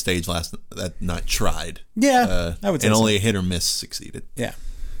people on the stage that night tried. Yeah, I would say and so. only a hit or miss succeeded. Yeah.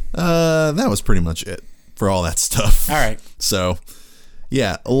 That was pretty much it for all that stuff. All right. So,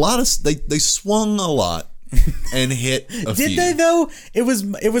 yeah, a lot of they swung a lot and hit a few. Did they though? It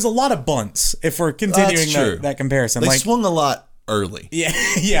was a lot of bunts. If we're continuing true. that comparison, They like swung a lot early.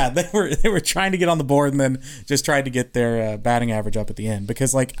 yeah, they were trying to get on the board and then just tried to get their batting average up at the end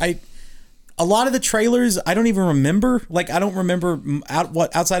because like a lot of the trailers I don't even remember. Like I don't remember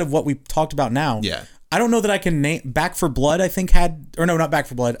outside of what we talked about now. Yeah. I don't know that I can name. Back for Blood, I think not Back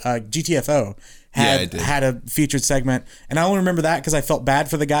for Blood. GTFO had a featured segment, and I only remember that because I felt bad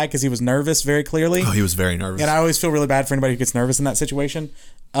for the guy because he was nervous very clearly. Oh, he was very nervous. And I always feel really bad for anybody who gets nervous in that situation.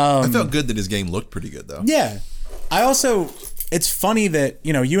 I felt good that his game looked pretty good though. Yeah, I also. It's funny that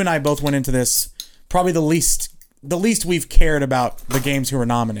you and I both went into this probably the least we've cared about the games who were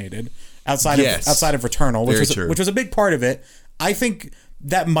nominated outside of Returnal, which was a big part of it. I think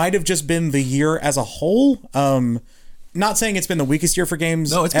that might have just been the year as a whole. Not saying it's been the weakest year for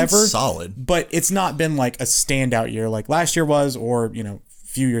games no, it's ever. Been solid. But it's not been like a standout year like last year was or, a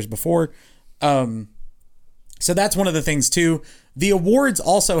few years before. So that's one of the things too. The awards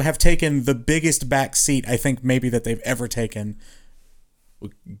also have taken the biggest back seat, I think maybe that they've ever taken.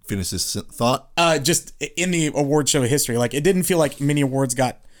 Finish this thought. Just in the award show history. Like it didn't feel like many awards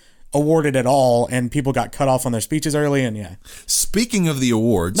got awarded at all and people got cut off on their speeches early and yeah. Speaking of the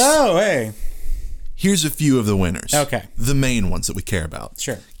awards. Oh, hey. Here's a few of the winners. Okay. The main ones that we care about.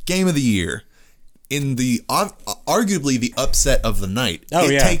 Sure. Game of the year. In the arguably the upset of the night.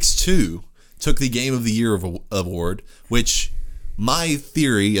 It Takes Two took the Game of the Year award, which my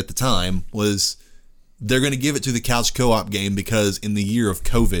theory at the time was they're going to give it to the couch co-op game because in the year of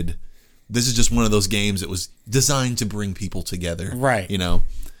COVID, this is just one of those games that was designed to bring people together. Right.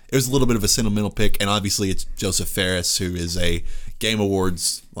 It was a little bit of a sentimental pick, and obviously it's Joseph Fares, who is a Game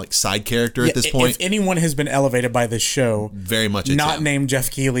Awards like side character at this point. If anyone has been elevated by this show, very much not him. named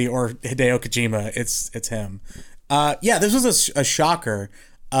Jeff Keighley or Hideo Kojima, it's him. This was a shocker.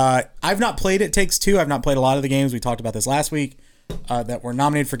 I've not played It Takes Two. I've not played a lot of the games. We talked about this last week that were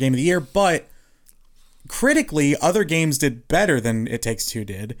nominated for Game of the Year, but critically, other games did better than It Takes Two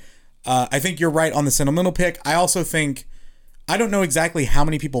did. I think you're right on the sentimental pick. I also think I don't know exactly how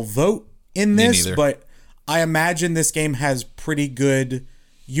many people vote in this, but I imagine this game has pretty good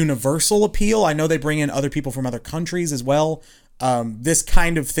universal appeal. I know they bring in other people from other countries as well. This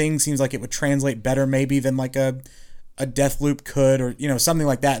kind of thing seems like it would translate better maybe than like a Deathloop could or, something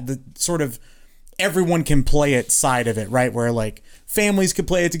like that. The sort of everyone can play it side of it, right? Where like families could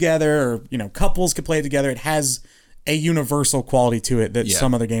play it together or, couples could play it together. It has a universal quality to it that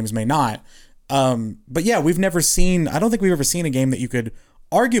some other games may not. But yeah, I don't think we've ever seen a game that you could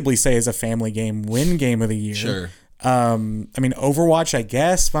arguably say is a family game win Game of the Year. Sure. Overwatch, I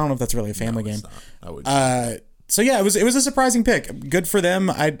guess. I don't know if that's really a family game. So yeah, it was a surprising pick. Good for them.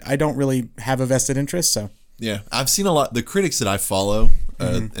 I don't really have a vested interest, so. Yeah, I've seen a lot. The critics that I follow,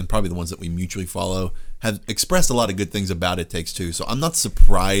 and probably the ones that we mutually follow, have expressed a lot of good things about It Takes Two. So I'm not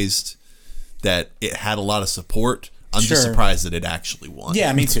surprised that it had a lot of support. I'm just surprised that it actually won.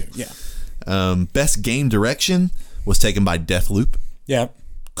 Yeah, me too. Yeah. Best game direction was taken by Deathloop. Yeah.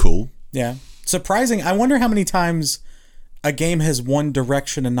 Cool. Yeah. Surprising. I wonder how many times a game has won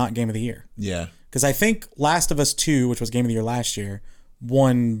direction and not Game of the Year. Yeah. Because I think Last of Us 2, which was Game of the Year last year,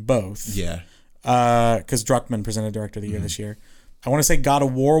 won both. Yeah. Because Druckmann presented Director of the Year this year. I want to say God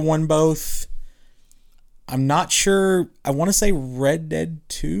of War won both. I'm not sure. I want to say Red Dead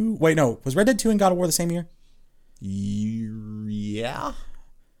 2. Wait, no. Was Red Dead 2 and God of War the same year? Yeah.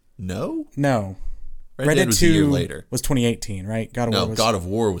 No? No. Red Dead was 2 a year later. Was 2018, right? God of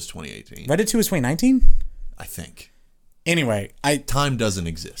War was 2018. Red Dead 2 was 2019? I think. Anyway, time doesn't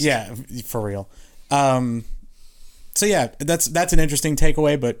exist. Yeah, for real. So yeah, that's an interesting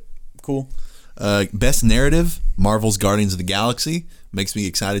takeaway, but cool. Best narrative, Marvel's Guardians of the Galaxy. Makes me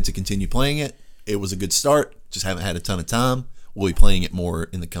excited to continue playing it. It was a good start. Just haven't had a ton of time. We'll be playing it more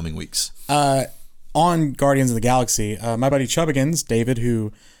in the coming weeks. On Guardians of the Galaxy, my buddy Chubbigans, David,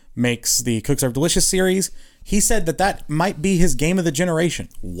 who makes the Cook Serve Delicious series, he said that might be his game of the generation.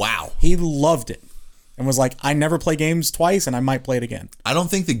 Wow. He loved it and was like, I never play games twice and I might play it again. I don't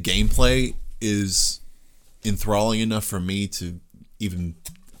think the gameplay is enthralling enough for me to even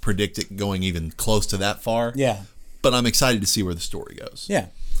predict it going even close to that far. Yeah. But I'm excited to see where the story goes. Yeah.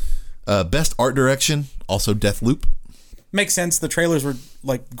 Best art direction, also Deathloop. Makes sense. The trailers were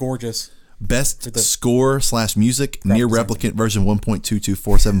like gorgeous. Best score/music, Near Replicant version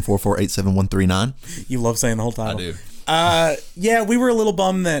 1.224744871139. You love saying the whole title. I do. Yeah, we were a little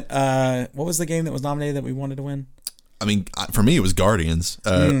bummed that what was the game that was nominated that we wanted to win? I mean, for me, it was Guardians.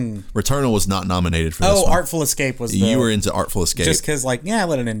 Returnal was not nominated for this one. Artful Escape was. You were into Artful Escape just because, like,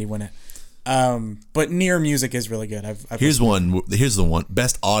 let an indie win it. But Nier music is really good. I've Here's the one.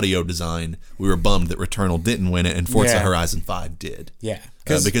 Best audio design. We were bummed that Returnal didn't win it, and Forza Horizon 5 did. Yeah.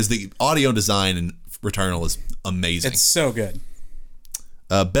 Because the audio design in Returnal is amazing. It's so good.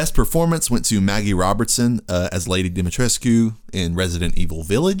 Best performance went to Maggie Robertson as Lady Dimitrescu in Resident Evil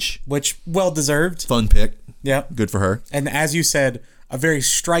Village. Which, well deserved. Fun pick. Yeah. Good for her. And as you said, a very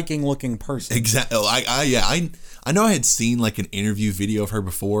striking looking person. Exactly. I know I had seen like an interview video of her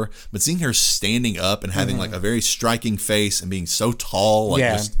before, but seeing her standing up and having like a very striking face and being so tall, like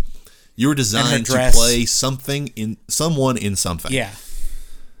just, you were designed to play someone in something. Yeah.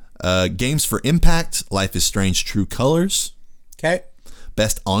 Games for Impact, Life is Strange True Colors. Okay.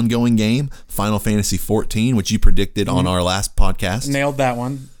 Best ongoing game, Final Fantasy XIV, which you predicted on our last podcast. Nailed that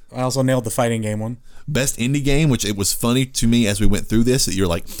one. I also nailed the fighting game one. Best indie game, which it was funny to me as we went through this that you're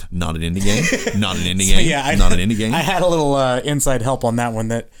like, not an indie game, not an indie game, not an indie game. I had a little inside help on that one.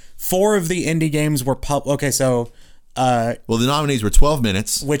 That 4 of the indie games were okay. So, well, the nominees were 12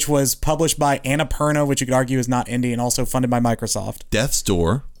 Minutes, which was published by Annapurna, which you could argue is not indie, and also funded by Microsoft. Death's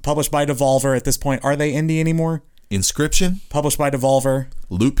Door, published by Devolver. At this point, are they indie anymore? Inscription, published by Devolver.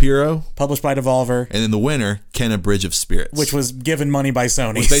 Loop Hero, published by Devolver. And then the winner, Kenna Bridge of Spirits, which was given money by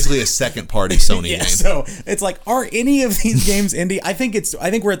Sony. Which basically a second party Sony game. So it's like, are any of these games indie? I think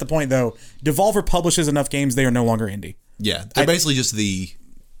we're at the point though. Devolver publishes enough games; they are no longer indie. Yeah, they're basically just I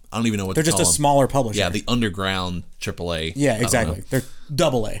don't even know what they're to just call a them. Smaller publisher. Yeah, the underground AAA. Yeah, exactly. They're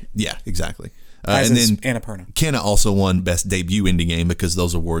AA. Yeah, exactly. And then Annapurna. Kenna also won Best Debut Indie Game because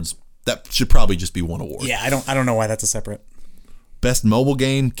those awards that should probably just be one award. Yeah, I don't know why that's a separate. Best mobile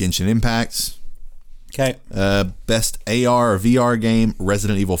game, Genshin Impact. Okay. Best AR or VR game,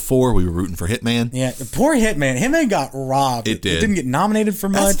 Resident Evil 4. We were rooting for Hitman. Yeah, poor Hitman. Hitman got robbed. It did. It didn't get nominated for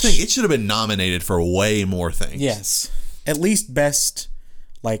much. That's the thing. It should have been nominated for way more things. Yes. At least best,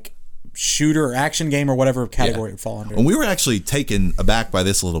 like, shooter or action game or whatever category it would fall under. And we were actually taken aback by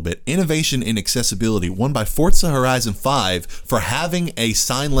this a little bit. Innovation in accessibility won by Forza Horizon 5 for having a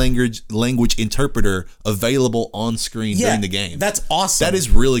sign language interpreter available on screen during the game. That's awesome. That is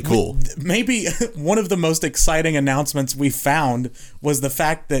really cool. Maybe one of the most exciting announcements we found was the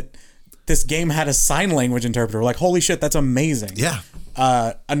fact that this game had a sign language interpreter. Like, holy shit, that's amazing. Yeah.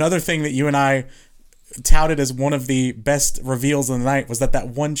 Another thing that you and I touted as one of the best reveals of the night was that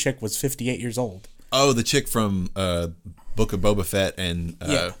one chick was 58 years old. Oh, the chick from Book of Boba Fett and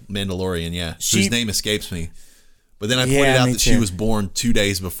Mandalorian, whose name escapes me. But then I pointed out that she was born 2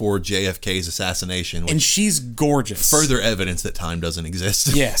 days before JFK's assassination. And she's gorgeous. Further evidence that time doesn't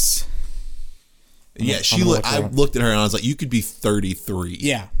exist. Yes. Yeah, I looked at her and I was like, you could be 33.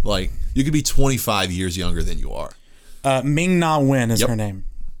 Yeah. Like, you could be 25 years younger than you are. Ming-Na Wen is her name.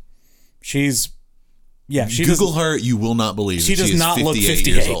 Google her, you will not believe she does not look 58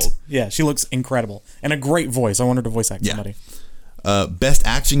 years old. Yeah, she looks incredible. And a great voice. I wanted to voice act somebody. Best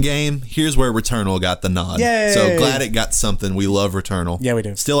action game, here's where Returnal got the nod. Yay! So glad it got something. We love Returnal. Yeah, we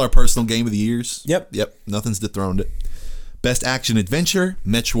do. Still our personal game of the years. Yep. Nothing's dethroned it. Best action adventure,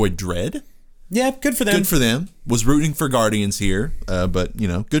 Metroid Dread. Yeah, good for them. Good for them. Was rooting for Guardians here, but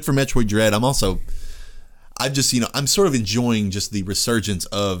good for Metroid Dread. I've just, I'm sort of enjoying just the resurgence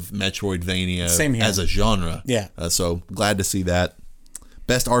of Metroidvania as a genre. Yeah. So glad to see that.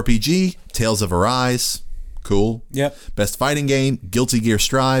 Best RPG, Tales of Arise. Cool. Yep. Best fighting game, Guilty Gear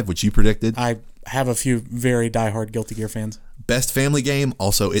Strive, which you predicted. I have a few very diehard Guilty Gear fans. Best family game,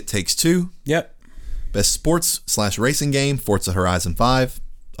 also It Takes Two. Yep. Best sports/racing game, Forza Horizon 5.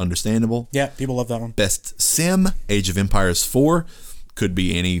 Understandable. Yeah, people love that one. Best sim, Age of Empires 4. Could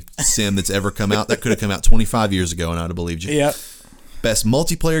be any sim that's ever come out. That could have come out 25 years ago and I would have believed you. Yep. Best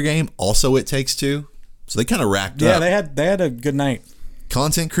multiplayer game, also It Takes Two. So they kind of racked up. Yeah, they had a good night.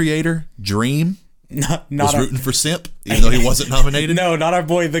 Content creator, Dream. Was rooting for Simp, even though he wasn't nominated. No, not our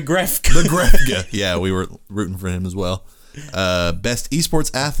boy, the Grefg. The Grefg. Yeah, we were rooting for him as well. Best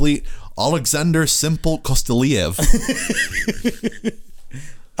esports athlete, Alexander Simple Kosteliev.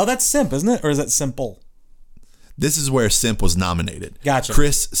 Oh, that's Simp, isn't it? Or is that Simple? This is where Simp was nominated. Gotcha.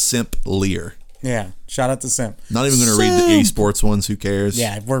 Chris Simp Lear. Yeah, shout out to Simp. Not even going to read the esports ones. Who cares?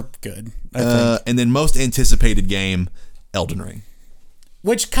 Yeah, we're good. And then most anticipated game, Elden Ring.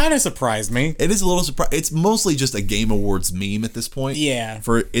 Which kind of surprised me. It is a little surprising. It's mostly just a Game Awards meme at this point. Yeah.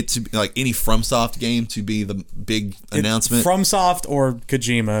 For it to be like any FromSoft game to be the big announcement. FromSoft or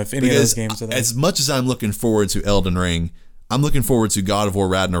Kojima, if any of those games are there. As much as I'm looking forward to Elden Ring, I'm looking forward to God of War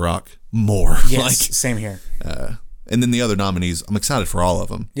Ragnarok more. Yes, same here. And then the other nominees, I'm excited for all of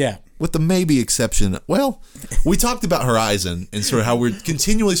them. Yeah. With the maybe exception, well, we talked about Horizon and sort of how we're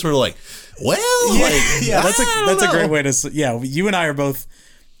continually sort of like, well, yeah, that's a great way to. Yeah, you and I are both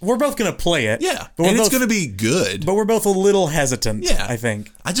we're both gonna play it. Yeah, but and it's gonna be good. But we're both a little hesitant. Yeah, I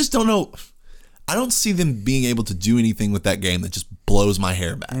think. I just don't know. I don't see them being able to do anything with that game that just blows my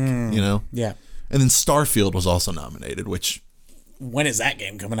hair back. You know? Yeah. And then Starfield was also nominated, which When is that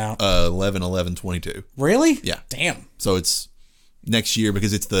game coming out? 11/11/22. Really? Yeah. Damn. So it's next year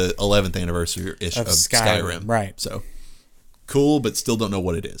because it's the 11th anniversary ish of Skyrim. Right. So cool, but still don't know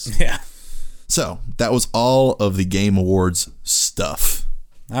what it is. Yeah. So that was all of the Game Awards stuff.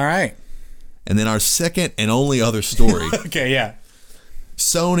 All right. And then our second and only other story. Okay, yeah.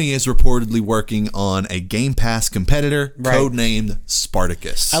 Sony is reportedly working on a Game Pass competitor codenamed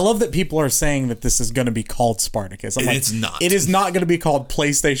Spartacus. I love that people are saying that this is going to be called Spartacus. I'm like, It's not. It is not going to be called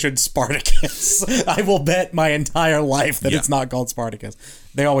PlayStation Spartacus. I will bet my entire life that it's not called Spartacus.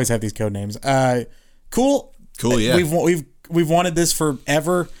 They always have these code names. Cool. Cool, yeah. We've wanted this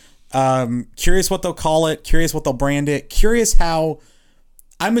forever. Curious what they'll call it. Curious what they'll brand it. Curious how.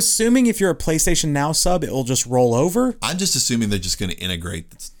 I'm assuming if you're a PlayStation Now sub, it will just roll over. I'm just assuming they're just going to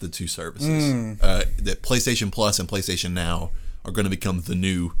integrate the two services. That PlayStation Plus and PlayStation Now are going to become the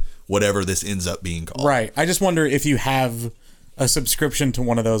new whatever this ends up being called. Right. I just wonder if you have a subscription to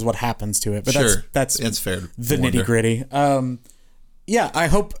one of those, what happens to it. But Sure. that's fair. The nitty gritty. Yeah, I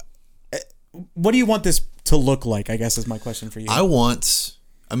hope. What do you want this to look like? I guess is my question for you.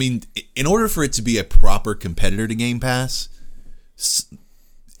 I mean, in order for it to be a proper competitor to Game Pass,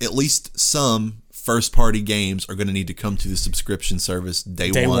 at least some first-party games are going to need to come to the subscription service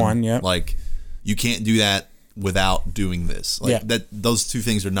day one. Yeah. Like, you can't do that without doing this. Like those two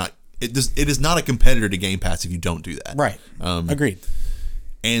things are not. It is not a competitor to Game Pass if you don't do that. Right. Agreed.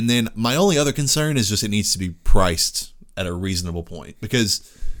 And then my only other concern is just it needs to be priced at a reasonable point,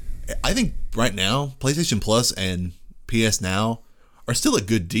 because I think right now PlayStation Plus and PS Now are still a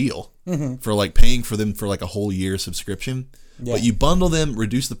good deal for like paying for them for like a whole year subscription. Yeah. But you bundle them,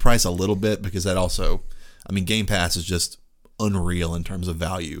 reduce the price a little bit, because that also, I mean, Game Pass is just unreal in terms of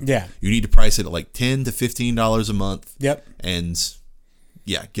value. Yeah. You need to price it at like $10 to $15 a month. Yep. And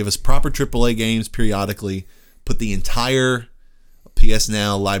yeah, give us proper AAA games periodically. Put the entire PS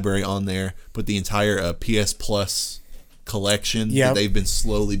Now library on there. Put the entire PS Plus collection that they've been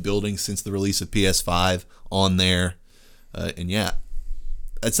slowly building since the release of PS5 on there. And yeah,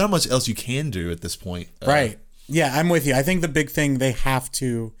 it's not much else you can do at this point. Right. Yeah, I'm with you. I think the big thing they have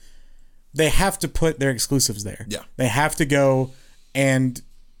to put their exclusives there. Yeah. They have to go, and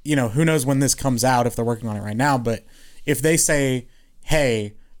who knows when this comes out if they're working on it right now, but if they say,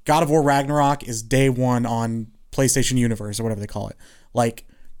 "Hey, God of War Ragnarok is day 1 on PlayStation Universe," or whatever they call it. Like,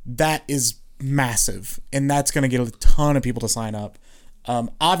 that is massive, and that's going to get a ton of people to sign up.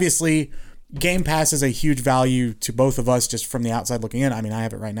 Obviously, Game Pass is a huge value to both of us just from the outside looking in. I mean, I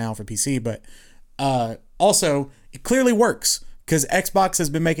have it right now for PC, but also, it clearly works because Xbox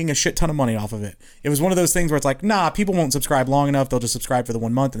has been making a shit ton of money off of it. It was one of those things where it's like, nah, people won't subscribe long enough. They'll just subscribe for the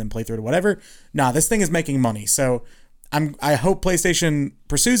 1 month and then play through it or whatever. Nah, this thing is making money. So I hope PlayStation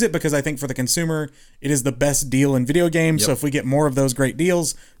pursues it, because I think for the consumer, it is the best deal in video games. Yep. So if we get more of those great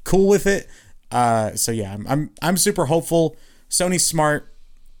deals, cool with it. So yeah, I'm super hopeful. Sony's smart.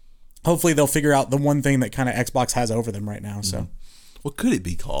 Hopefully they'll figure out the one thing that kind of Xbox has over them right now. So what could it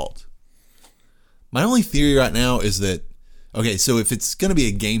be called? My only theory right now is that, okay, so if it's going to be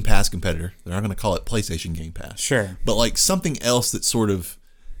a Game Pass competitor, they're not going to call it PlayStation Game Pass. Sure. But like something else that sort of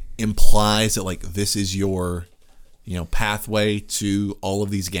implies that like this is your, pathway to all of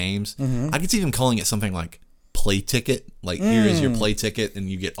these games. I could see them calling it something like Play Ticket. Like here is your Play Ticket, and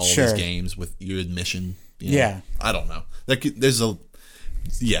you get all these games with your admission. Yeah. I don't know.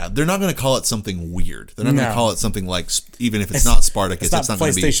 They're not going to call it something weird. They're not going to call it something like, even if it's not Spartacus, it's not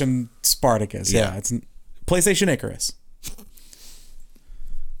going to be PlayStation Spartacus. Yeah, it's PlayStation Icarus.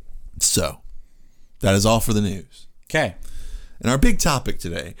 So, that is all for the news. Okay. And our big topic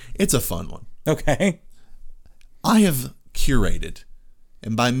today, it's a fun one. Okay. I have curated,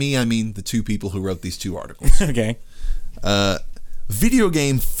 and by me I mean the two people who wrote these 2 articles. Okay. Video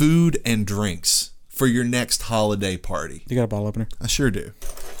game food and drinks for your next holiday party. You got a bottle opener? I sure do.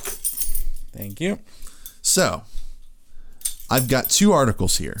 Thank you. So, I've got 2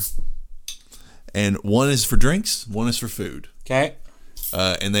 articles here. And one is for drinks, one is for food. Okay.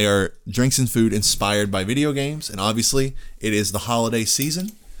 And they are drinks and food inspired by video games. And obviously, it is the holiday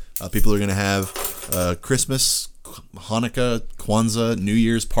season. People are going to have Christmas, Hanukkah, Kwanzaa, New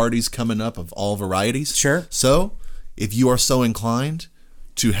Year's parties coming up of all varieties. Sure. So, if you are so inclined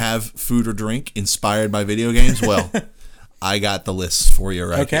to have food or drink inspired by video games, well, I got the list for you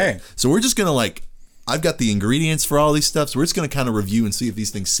right here. So we're just going to I've got the ingredients for all these stuff, so we're just going to kind of review and see if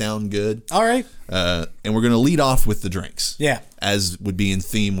these things sound good. All right. And we're going to lead off with the drinks. Yeah. As would be in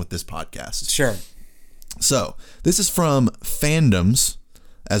theme with this podcast. Sure. So, this is from Fandoms,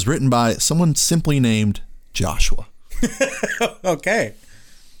 as written by someone simply named Joshua. Okay.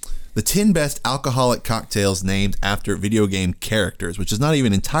 The 10 best alcoholic cocktails named after video game characters, which is not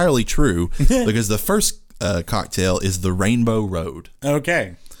even entirely true because the first cocktail is the Rainbow Road.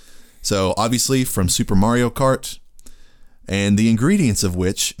 Okay. So, obviously, from Super Mario Kart, and the ingredients of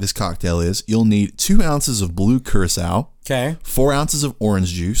which this cocktail is, you'll need 2 ounces of blue curacao, Okay. 4 ounces of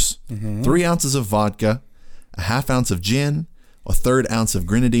orange juice, 3 ounces of vodka, a half ounce of gin, a third ounce of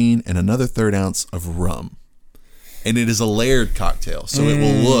grenadine, and another third ounce of rum. And it is a layered cocktail, so it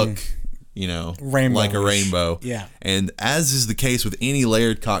will look, like a rainbow. Yeah. And as is the case with any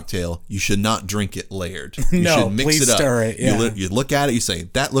layered cocktail, you should not drink it layered. You No, should mix please it up. stir it, yeah. You look at it, you say,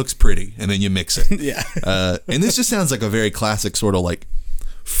 that looks pretty, and then you mix it. Yeah. And this just sounds like a very classic sort of like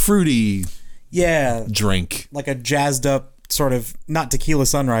fruity Yeah. drink. Like a jazzed up sort of, not tequila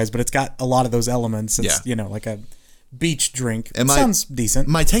sunrise, but it's got a lot of those elements. It's, Yeah. Like a beach drink. And Sounds decent.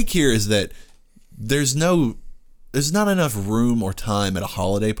 My take here is that there's not enough room or time at a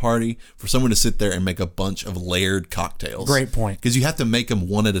holiday party for someone to sit there and make a bunch of layered cocktails. Great point. Because you have to make them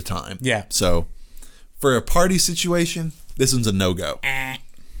one at a time. Yeah. So for a party situation, this one's a no-go.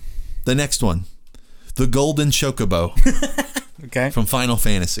 The next one, the Golden Chocobo Okay. from Final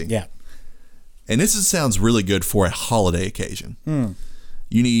Fantasy. Yeah. And this sounds really good for a holiday occasion.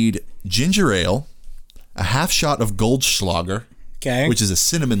 You need ginger ale, a half shot of Goldschlager, Okay. which is a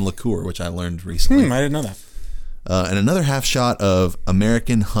cinnamon liqueur, which I learned recently. I didn't know that. And another half shot of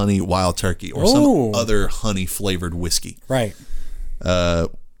American Honey Wild Turkey or Ooh. some other honey flavored whiskey. Right. Let's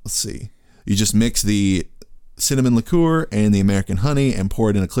see. You just mix the cinnamon liqueur and the American honey and pour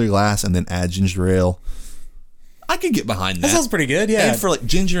it in a clear glass and then add ginger ale. I could get behind that. That sounds pretty good. Yeah. And for like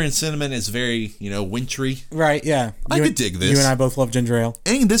ginger and cinnamon, it's very, wintry. Right. Yeah. I could dig this. You and I both love ginger ale.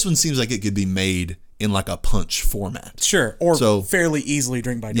 And this one seems like it could be made in like a punch format. Sure. Or So- fairly easily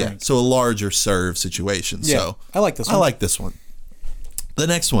drink by Yeah. drink. So a larger serve situation. Yeah. So I like this one. I like this one. The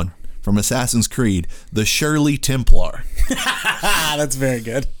next one from Assassin's Creed, the Shirley Templar. That's very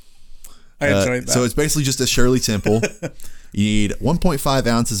good. I enjoyed that. So it's basically just a Shirley Temple. You need 1.5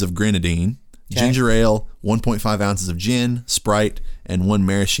 ounces of grenadine, ginger ale, 1.5 ounces of gin, Sprite, and 1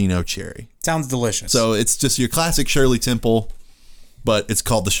 maraschino cherry. Sounds delicious. So it's just your classic Shirley Temple, but it's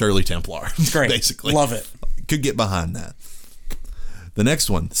called the Shirley Templar. Great. Basically. Love it. Could get behind that. The next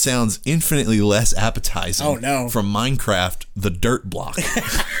one sounds infinitely less appetizing. Oh, no. From Minecraft, the Dirt Block.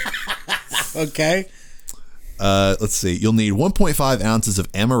 Okay. Let's see. You'll need 1.5 ounces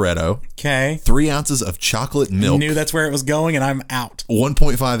of amaretto, Okay. 3 ounces of chocolate milk, Knew that's where it was going, and I'm out.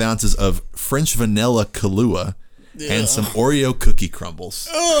 1.5 ounces of French vanilla Kahlua, and some Oreo cookie crumbles.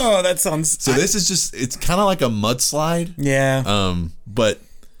 Oh, that sounds. So this is just, it's kind of like a mudslide. Yeah. But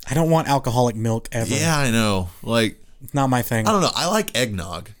I don't want alcoholic milk ever. yeah, I know. Like, It's not my thing. I don't know. I like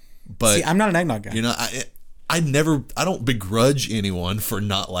eggnog, but See, I'm not an eggnog guy. I don't begrudge anyone for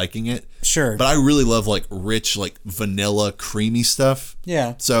not liking it. Sure. But I really love like rich, like vanilla, creamy stuff.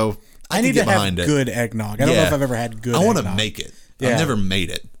 Yeah. So I I can need get to have behind it. good eggnog. I don't know if I've ever had good I want to eggnog. make it. Yeah. I've never made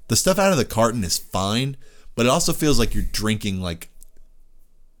it. The stuff out of the carton is fine, but it also feels like you're drinking like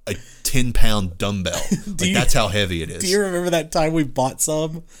a 10-pound dumbbell. That's how heavy it is. Do you remember that time we bought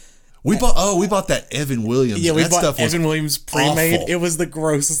some? We bought that Evan Williams. Yeah, we that bought stuff was Evan Williams pre-made. awful. It was the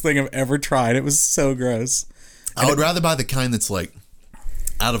grossest thing I've ever tried. It was so gross. I would rather buy the kind that's like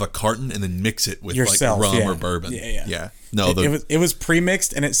out of a carton and then mix it with Yourself, like rum yeah. or bourbon. Yeah. No, It was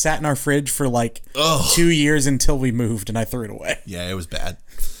pre-mixed and it sat in our fridge for like Ugh. 2 years until we moved and I threw it away. yeah, it was bad.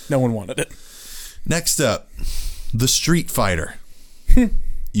 No one wanted it. Next up, the Street Fighter.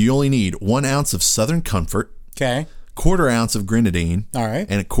 You only need 1 ounce of Southern Comfort, Okay. 1/4 ounce of grenadine, All right.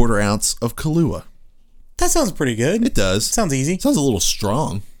 and 1/4 ounce of Kahlua. That sounds pretty good. It does. Sounds easy. Sounds a little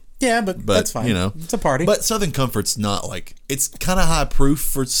strong, Yeah, but that's fine. It's a party. But Southern Comfort's not like, it's kind of high proof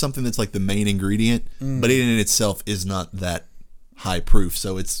for something that's like the main ingredient, but it in itself is not that high proof,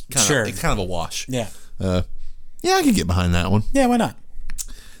 so it's kind of Sure. it's kind of a wash. yeah. Yeah, I could get behind that one. Yeah, why not?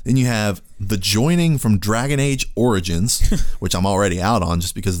 Then you have the Joining from Dragon Age Origins, which I'm already out on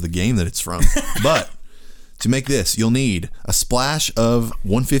just because of the game that it's from. But to make this, you'll need a splash of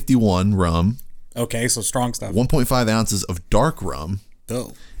 151 rum, Okay, so strong stuff. 1.5 ounces of dark rum,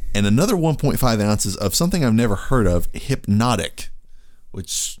 Oh. and another 1.5 ounces of something I've never heard of, Hypnotic,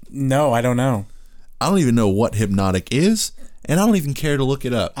 which No, I don't know. I don't even know what Hypnotic is, and I don't even care to look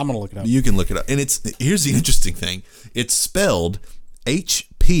it up. I'm going to look it up. You can look it up. And here's the interesting thing. It's spelled Hypnotic.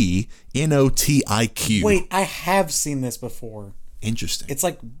 Notiq. Wait, I have seen this before. Interesting. It's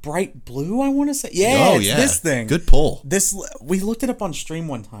like bright blue, I want to say. Yeah, it's this thing. Good pull. We looked it up on stream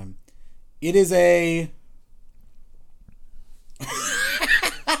one time. It is a...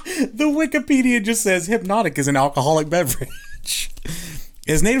 The Wikipedia just says Hypnotic is an alcoholic beverage.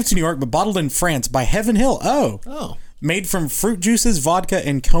 It is native to New York, but bottled in France by Heaven Hill. Oh. Made from fruit juices, vodka,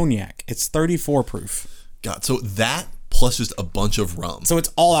 and cognac. It's 34 proof. God, so that plus just a bunch of rum. So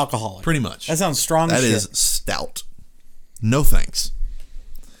it's all alcoholic. Pretty much. That sounds strong as That shit. is stout. No thanks.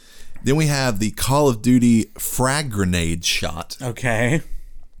 Then we have the Call of Duty frag grenade shot. Okay.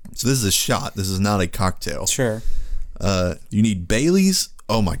 So this is a shot. This is not a cocktail. Sure. You need Bailey's.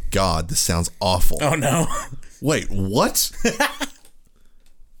 Oh my God, this sounds awful. Oh no. Wait, what?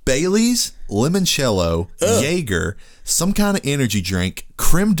 Bailey's, limoncello, Jaeger, some kind of energy drink,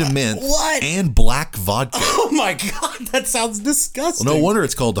 creme de menthe, What? and black vodka. Oh my God, that sounds disgusting. Well, no wonder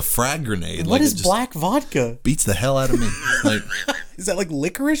it's called the frag grenade. What it is just black vodka? beats the hell out of me. Like, Is that like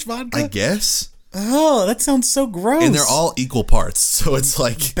licorice vodka? I guess. Oh, that sounds so gross. And they're all equal parts, so it's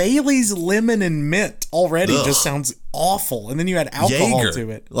like Bailey's lemon and mint already Ugh. just sounds awful. And then you add alcohol Jaeger. to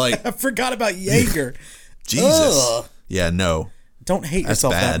it. Like- I forgot about Jaeger. Jesus. Ugh. Yeah, no. Don't hate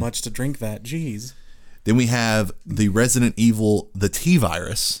yourself that bad. much to drink that. Jeez. Then we have the Resident Evil, the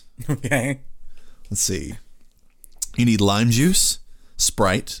T-Virus. Okay. Let's see. You need lime juice,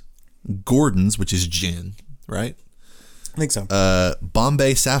 Sprite, Gordon's, which is gin, right? I think so.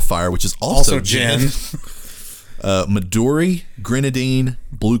 Bombay Sapphire, which is also, gin. gin. Midori, Grenadine,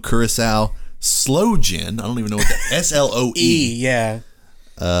 Blue Curacao, Slow Gin. I don't even know what that SLOE. Yeah.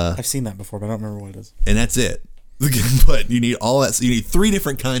 I've seen that before, but I don't remember what it is. And that's it. But you need all that. So you need 3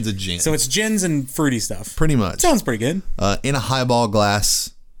 different kinds of gin. So it's gins and fruity stuff. Pretty much. Sounds pretty good. In a highball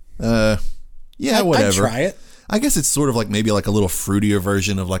glass. Yeah, whatever. I'd try it. I guess it's sort of like maybe like a little fruitier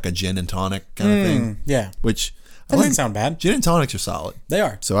version of like a gin and tonic kind of thing. Yeah. Which That doesn't sound bad. Gin and tonics are solid. They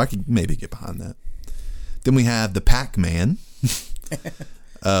are. So I could maybe get behind that. Then we have the Pac-Man.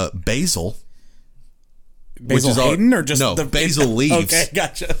 Basil. Basil Hayden or just no, the basil leaves. Okay,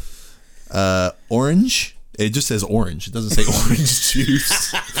 gotcha. Orange. It just says orange. It doesn't say orange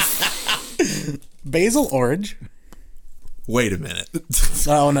juice. Basil orange. Wait a minute.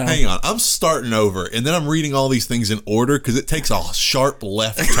 Oh no. Hang on. I'm starting over, and then I'm reading all these things in order because it takes a sharp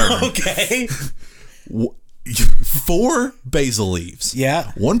left turn. Okay. 4 basil leaves.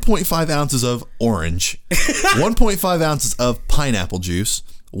 Yeah. 1.5 ounces of orange. 1.5 ounces of pineapple juice.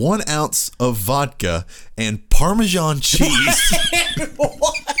 1 ounce of vodka and Parmesan cheese.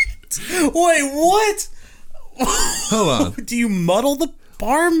 What? Wait, what? Hold on. Do you muddle the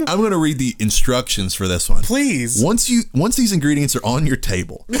parm? I'm going to read the instructions for this one. Please. Once these ingredients are on your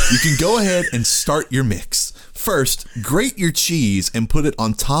table, you can go ahead and start your mix. First, grate your cheese and put it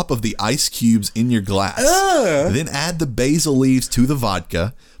on top of the ice cubes in your glass. Then add the basil leaves to the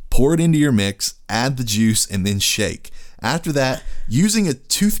vodka, pour it into your mix, add the juice, and then shake. After that, using a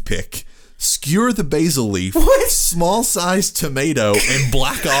toothpick, skewer the basil leaf, small-sized tomato, and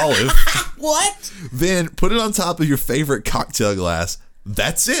black olive. What? Then put it on top of your favorite cocktail glass.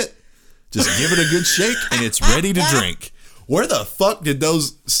 That's it. Just give it a good shake, and it's ready to drink. Where the fuck did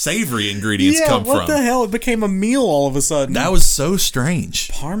those savory ingredients come what from? the hell? It became a meal all of a sudden. That was so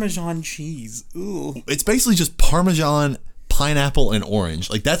strange. Parmesan cheese. Ooh. It's basically just Parmesan, pineapple, and orange.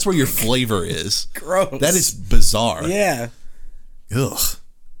 Like, that's where your flavor is. Gross. That is bizarre. Yeah. Ugh.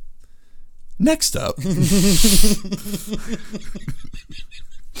 Next up.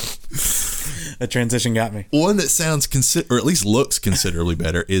 That transition got me. One that sounds, or at least looks considerably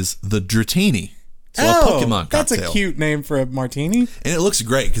better is the Dratini. So a Pokemon cocktail. That's a cute name for a martini. And it looks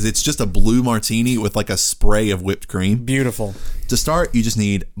great because it's just a blue martini with like a spray of whipped cream. Beautiful. To start, you just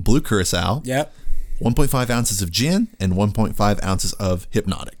need blue curacao, Yep. 1.5 ounces of gin, and 1.5 ounces of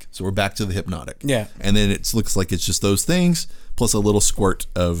Hypnotic. So we're back to the Hypnotic. Yeah. And then it looks like it's just those things plus a little squirt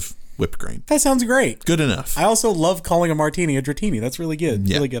of whipped cream. That sounds great. Good enough. I also love calling a martini a dratini. That's really good.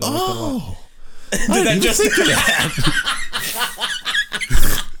 Yeah. Really good. I like that a lot. Oh. Did that just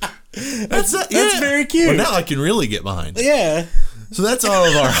That's very cute. Well, now I can really get behind it. Yeah. So that's all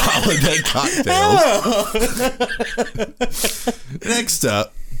of our holiday cocktails. Next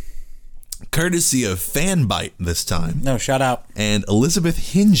up, courtesy of Fanbite this time, No, shout out. and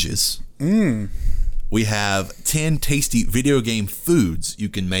Elizabeth Hinges, we have 10 tasty video game foods you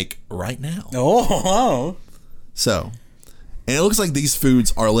can make right now. Oh. So, and it looks like these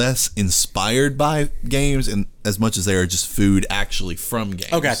foods are less inspired by games and as much as they are just food actually from games.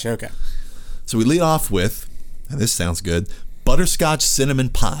 Oh, gotcha. Okay. So we lead off with, and this sounds good, butterscotch cinnamon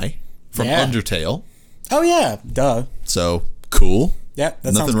pie from Yeah. Undertale. Oh, yeah. Duh. So, cool. Yeah, that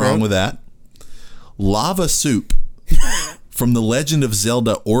sounds Nothing great. wrong with that. Lava Soup from The Legend of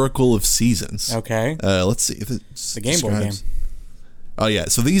Zelda Oracle of Seasons. Okay. Let's see if it's The Game Boy game. Oh, yeah.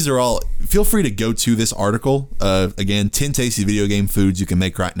 So these are all... Feel free to go to this article. Again, 10 tasty video game foods you can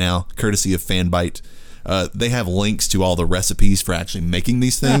make right now, courtesy of Fanbyte. They have links to all the recipes for actually making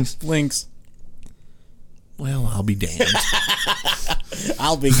these things. Links. Well, I'll be damned. Go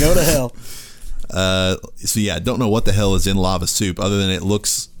to hell. So yeah, I don't know what the hell is in lava soup other than it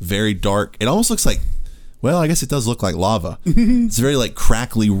looks very dark. It almost looks like, well, I guess it does look like lava. It's a very like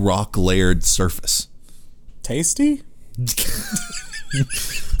crackly rock layered surface. Tasty?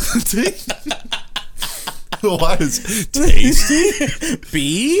 Why is tasty?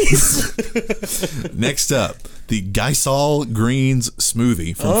 Bees? Next up, the Geisal Greens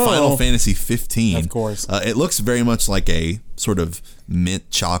smoothie from Final Fantasy 15. Of course. It looks very much like a sort of mint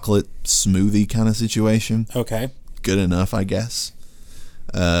chocolate smoothie kind of situation. Okay. Good enough, I guess.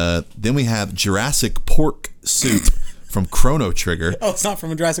 Then we have Jurassic Pork Soup from Chrono Trigger. Oh, it's not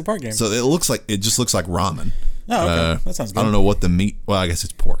from a Jurassic Park game. So it just looks like ramen. Oh, okay. That sounds good. I don't know what the meat. Well, I guess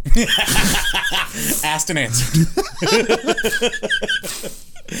it's pork. Asked and answered.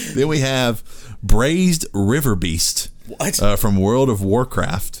 Then we have Braised River Beast. What? From World of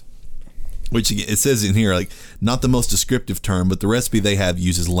Warcraft. Which it says in here, like, not the most descriptive term, but the recipe they have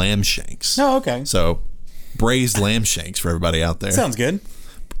uses lamb shanks. Oh, okay. So, braised lamb shanks for everybody out there. Sounds good.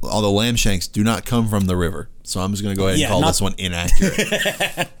 Although lamb shanks do not come from the river. So I'm just going to go ahead and call this one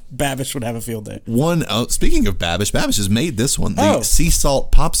inaccurate. Babish would have a field day. Speaking of Babish has made this one. The sea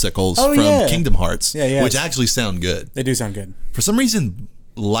salt popsicles from Kingdom Hearts. Yeah. Which actually sound good. They do sound good. For some reason,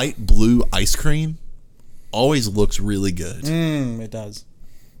 light blue ice cream always looks really good. It does.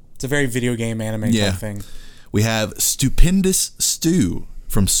 It's a very video game anime type thing. We have Stupendous Stew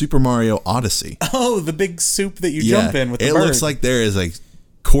from Super Mario Odyssey. Oh, the big soup that you jump in with the bird. It looks like there is a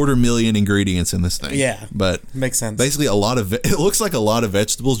 250,000 ingredients in this thing. Yeah. But makes sense. Basically it looks like a lot of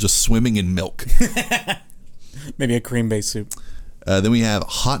vegetables just swimming in milk. Maybe a cream-based soup. Then we have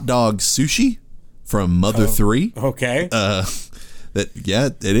Hot Dog Sushi from Mother 3. Okay.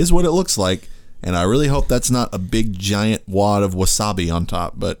 It is what it looks like. And I really hope that's not a big giant wad of wasabi on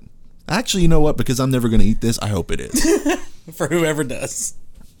top. But actually, you know what? Because I'm never going to eat this, I hope it is. For whoever does.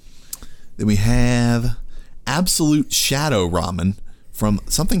 Then we have Absolute Shadow Ramen from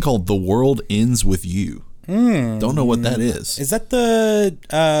something called The World Ends With You. Don't know what that is. Is that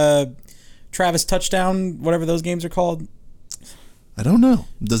the Travis Touchdown, whatever those games are called? I don't know.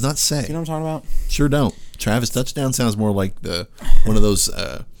 Does not say. You know what I'm talking about? Sure don't. Travis Touchdown sounds more like one of those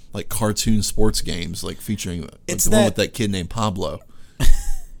like cartoon sports games, like featuring the one with that kid named Pablo.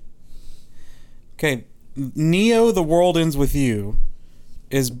 Okay, Neo: The World Ends With You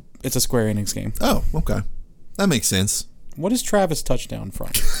it's a Square Enix game. Oh, okay, that makes sense. What is Travis Touchdown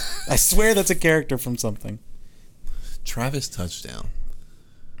from? I swear that's a character from something. Travis Touchdown.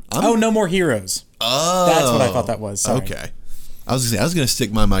 No More Heroes. Oh, that's what I thought that was. Sorry. Okay, I was gonna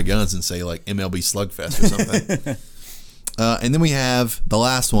stick my guns and say like MLB Slugfest or something. And then we have the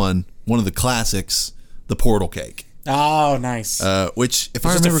last one of the classics, the Portal Cake. Oh, nice. Which, if it's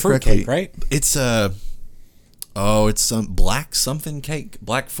I just remember a fruit correctly, cake, right? It's it's some black something cake,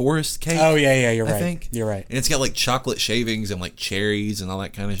 Black Forest cake. Oh yeah, you're right. I think you're right. And it's got like chocolate shavings and like cherries and all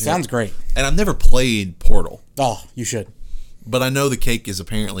that kind of shit. Sounds great. And I've never played Portal. Oh, you should. But I know the cake is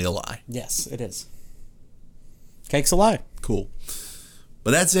apparently a lie. Yes, it is. Cake's a lie. Cool.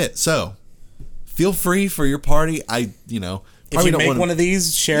 But that's it. So, feel free for your party. If you make one of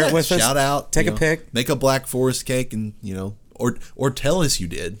these, share it with us. Shout out. Take a pic. Make a Black Forest cake and, or tell us you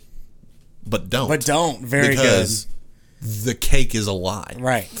did. But don't. Very because the cake is a lie.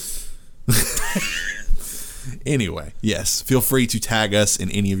 Right. Anyway, yes. Feel free to tag us in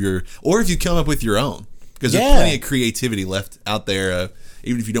any of your... Or if you come up with your own. Because there's plenty of creativity left out there.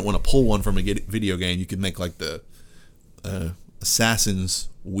 Even if you don't want to pull one from a video game, you can make like the Assassin's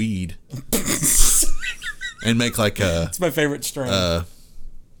Weed. And make like a... It's my favorite strain.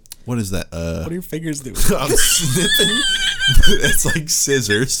 What is that? What do your fingers do? I'm snipping. It's like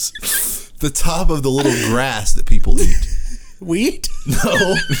scissors. The top of the little grass that people eat. Wheat?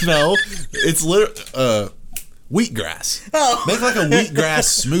 No. It's literally wheatgrass. Oh. Make like a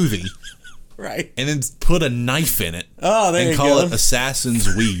wheatgrass smoothie. Right. And then put a knife in it. Oh, there you go. And call it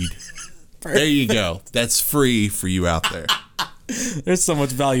Assassin's Weed. There you go. That's free for you out there. There's so much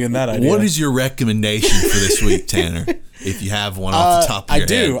value in that idea. What is your recommendation for this week, Tanner? If you have one off the top of your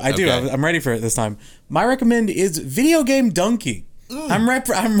head. I do. I'm ready for it this time. My recommend is Video Game Donkey. I'm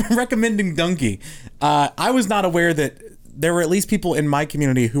recommending Donkey. I was not aware that there were at least people in my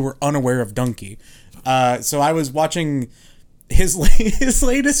community who were unaware of Donkey. So I was watching his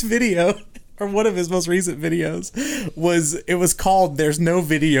latest video, or one of his most recent videos, was called "There's No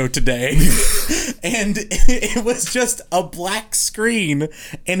Video Today," and it was just a black screen,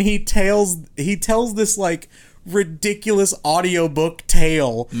 and he tells this like ridiculous audiobook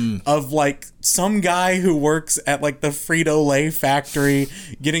tale of like some guy who works at like the Frito-Lay factory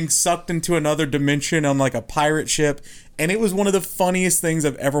getting sucked into another dimension on like a pirate ship. And it was one of the funniest things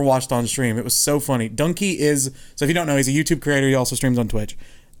I've ever watched on stream. It was so funny. Dunkey is, so if you don't know, he's a YouTube creator. He also streams on Twitch.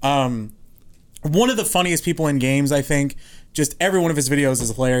 One of the funniest people in games, I think. Just every one of his videos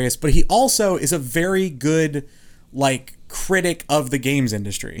is hilarious. But he also is a very good like critic of the games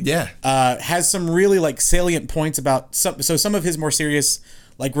industry. Yeah. Has some really like salient points about some of his more serious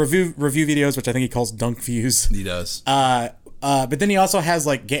like review videos, which I think he calls dunk views. He does. But then he also has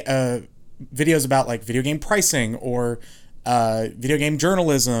like videos about like video game pricing or video game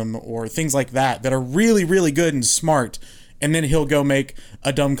journalism or things like that are really, really good and smart. And then he'll go make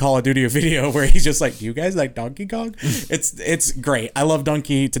a dumb Call of Duty video where he's just like, "Do you guys like Donkey Kong?" It's great. I love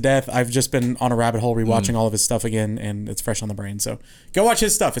Dunkey to death. I've just been on a rabbit hole rewatching all of his stuff again, and it's fresh on the brain. So go watch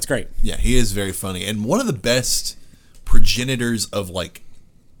his stuff. It's great. Yeah, he is very funny. And one of the best progenitors of like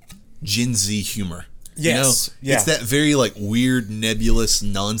Gen Z humor. Yes. You know? It's that very like weird, nebulous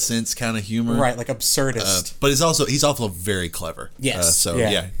nonsense kind of humor. Right, like absurdist. But he's also very clever. Yes.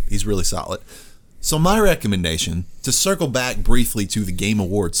 Yeah, he's really solid. So my recommendation, to circle back briefly to the Game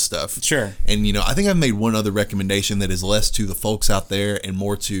Awards stuff. Sure. And, I think I've made one other recommendation that is less to the folks out there and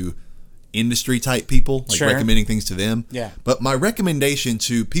more to industry type people, like recommending things to them. Yeah. But my recommendation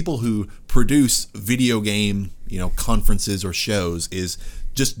to people who produce video game, conferences or shows is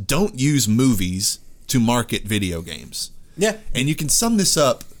just don't use movies to market video games. Yeah. And you can sum this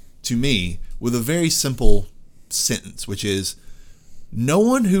up to me with a very simple sentence, which is no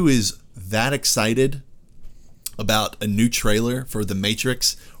one who is that excited about a new trailer for The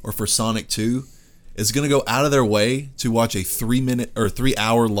Matrix or for Sonic 2 is going to go out of their way to watch a 3-minute or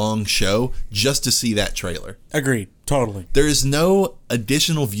 3-hour long show just to see that trailer. Agreed. Totally. There is no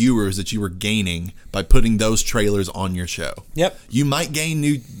additional viewers that you are gaining by putting those trailers on your show. Yep. You might gain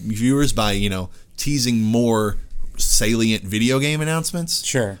new viewers by, teasing more salient video game announcements.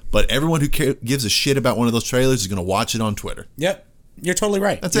 Sure. But everyone who gives a shit about one of those trailers is going to watch it on Twitter. Yep. You're totally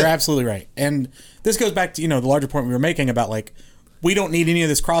right. You're absolutely right. And this goes back to, the larger point we were making about like, we don't need any of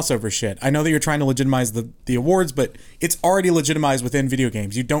this crossover shit. I know that you're trying to legitimize the awards, but it's already legitimized within video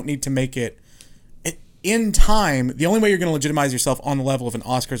games. You don't need to make it in time. The only way you're going to legitimize yourself on the level of an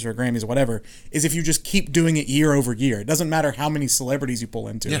Oscars or a Grammys or whatever is if you just keep doing it year over year. It doesn't matter how many celebrities you pull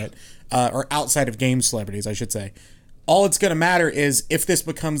into it, or outside of game celebrities, I should say. All it's going to matter is if this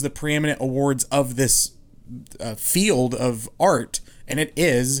becomes the preeminent awards of this field of art, and it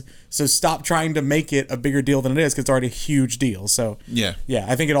is. So stop trying to make it a bigger deal than it is, because it's already a huge deal. So yeah,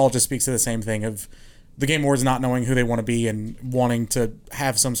 I think it all just speaks to the same thing of the Game Awards not knowing who they want to be and wanting to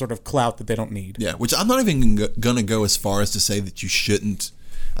have some sort of clout that they don't need. Yeah, which I'm not even going to go as far as to say that you shouldn't.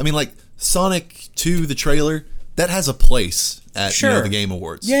 I mean, like Sonic 2, the trailer, that has a place at the Game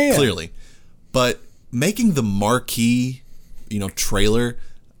Awards, clearly. But making the marquee, trailer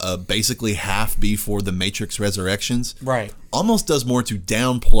basically half be for The Matrix Resurrections, right, almost does more to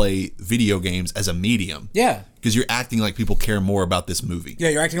downplay video games as a medium. Yeah. Because you're acting like people care more about this movie. Yeah,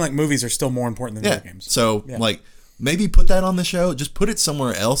 you're acting like movies are still more important than video games. So, maybe put that on the show. Just put it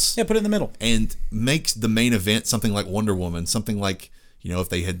somewhere else. Yeah, put it in the middle. And make the main event something like Wonder Woman. Something like, if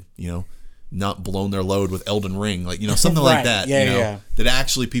they had, not blown their load with Elden Ring. Like, something like that. That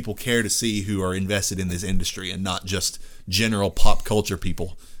actually people care to see who are invested in this industry and not just general pop culture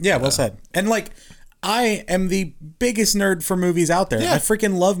people. Yeah, well said. And I am the biggest nerd for movies out there. I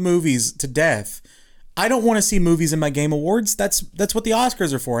freaking love movies to death. I don't want to see movies in my Game Awards. That's what the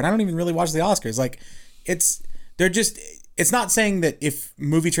Oscars are for, and I don't even really watch the Oscars. It's not saying that if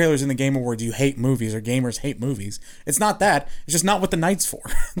movie trailers in the Game Awards you hate movies or gamers hate movies. It's not that. It's just not what the night's for.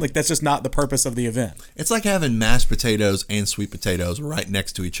 That's just not the purpose of the event. It's like having mashed potatoes and sweet potatoes right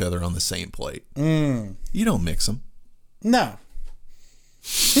next to each other on the same plate. You don't mix them. No.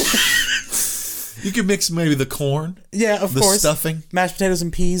 You could mix maybe the corn. Yeah, of course. The stuffing. Mashed potatoes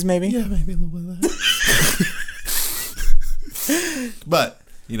and peas, maybe. Yeah, maybe a little bit of that. But,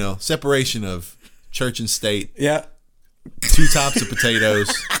 separation of church and state. Yeah. 2 tops of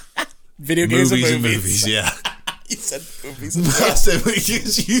potatoes. Video games movies and movies, yeah. You said movies and movies. I said,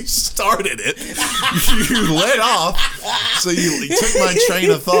 you started it. You led off, so you took my train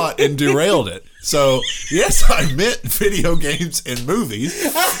of thought and derailed it. So, yes, I meant video games and movies,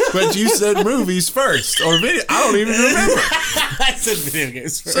 but you said movies first, or video. I don't even remember. I said video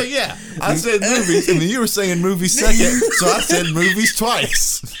games first. So, yeah, I said movies, and then you were saying movies second, so I said movies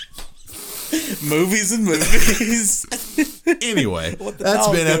twice. Movies and movies. Anyway, What the that's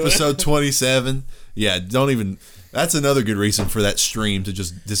dog been doing? episode 27. Yeah, don't even... That's another good reason for that stream to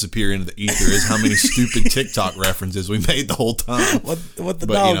just disappear into the ether is how many stupid TikTok references we made the whole time. What the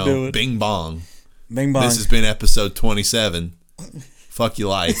But, dog you know, doing? bing bong. Bing bong. This has been episode 27. Fuck your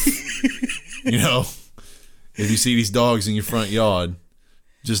life. You know, if you see these dogs in your front yard,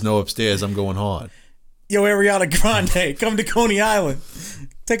 just know upstairs I'm going hard. Yo, Ariana Grande, come to Coney Island.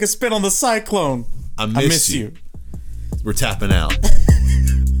 Take a spin on the Cyclone. I I miss miss you. you. We're tapping out.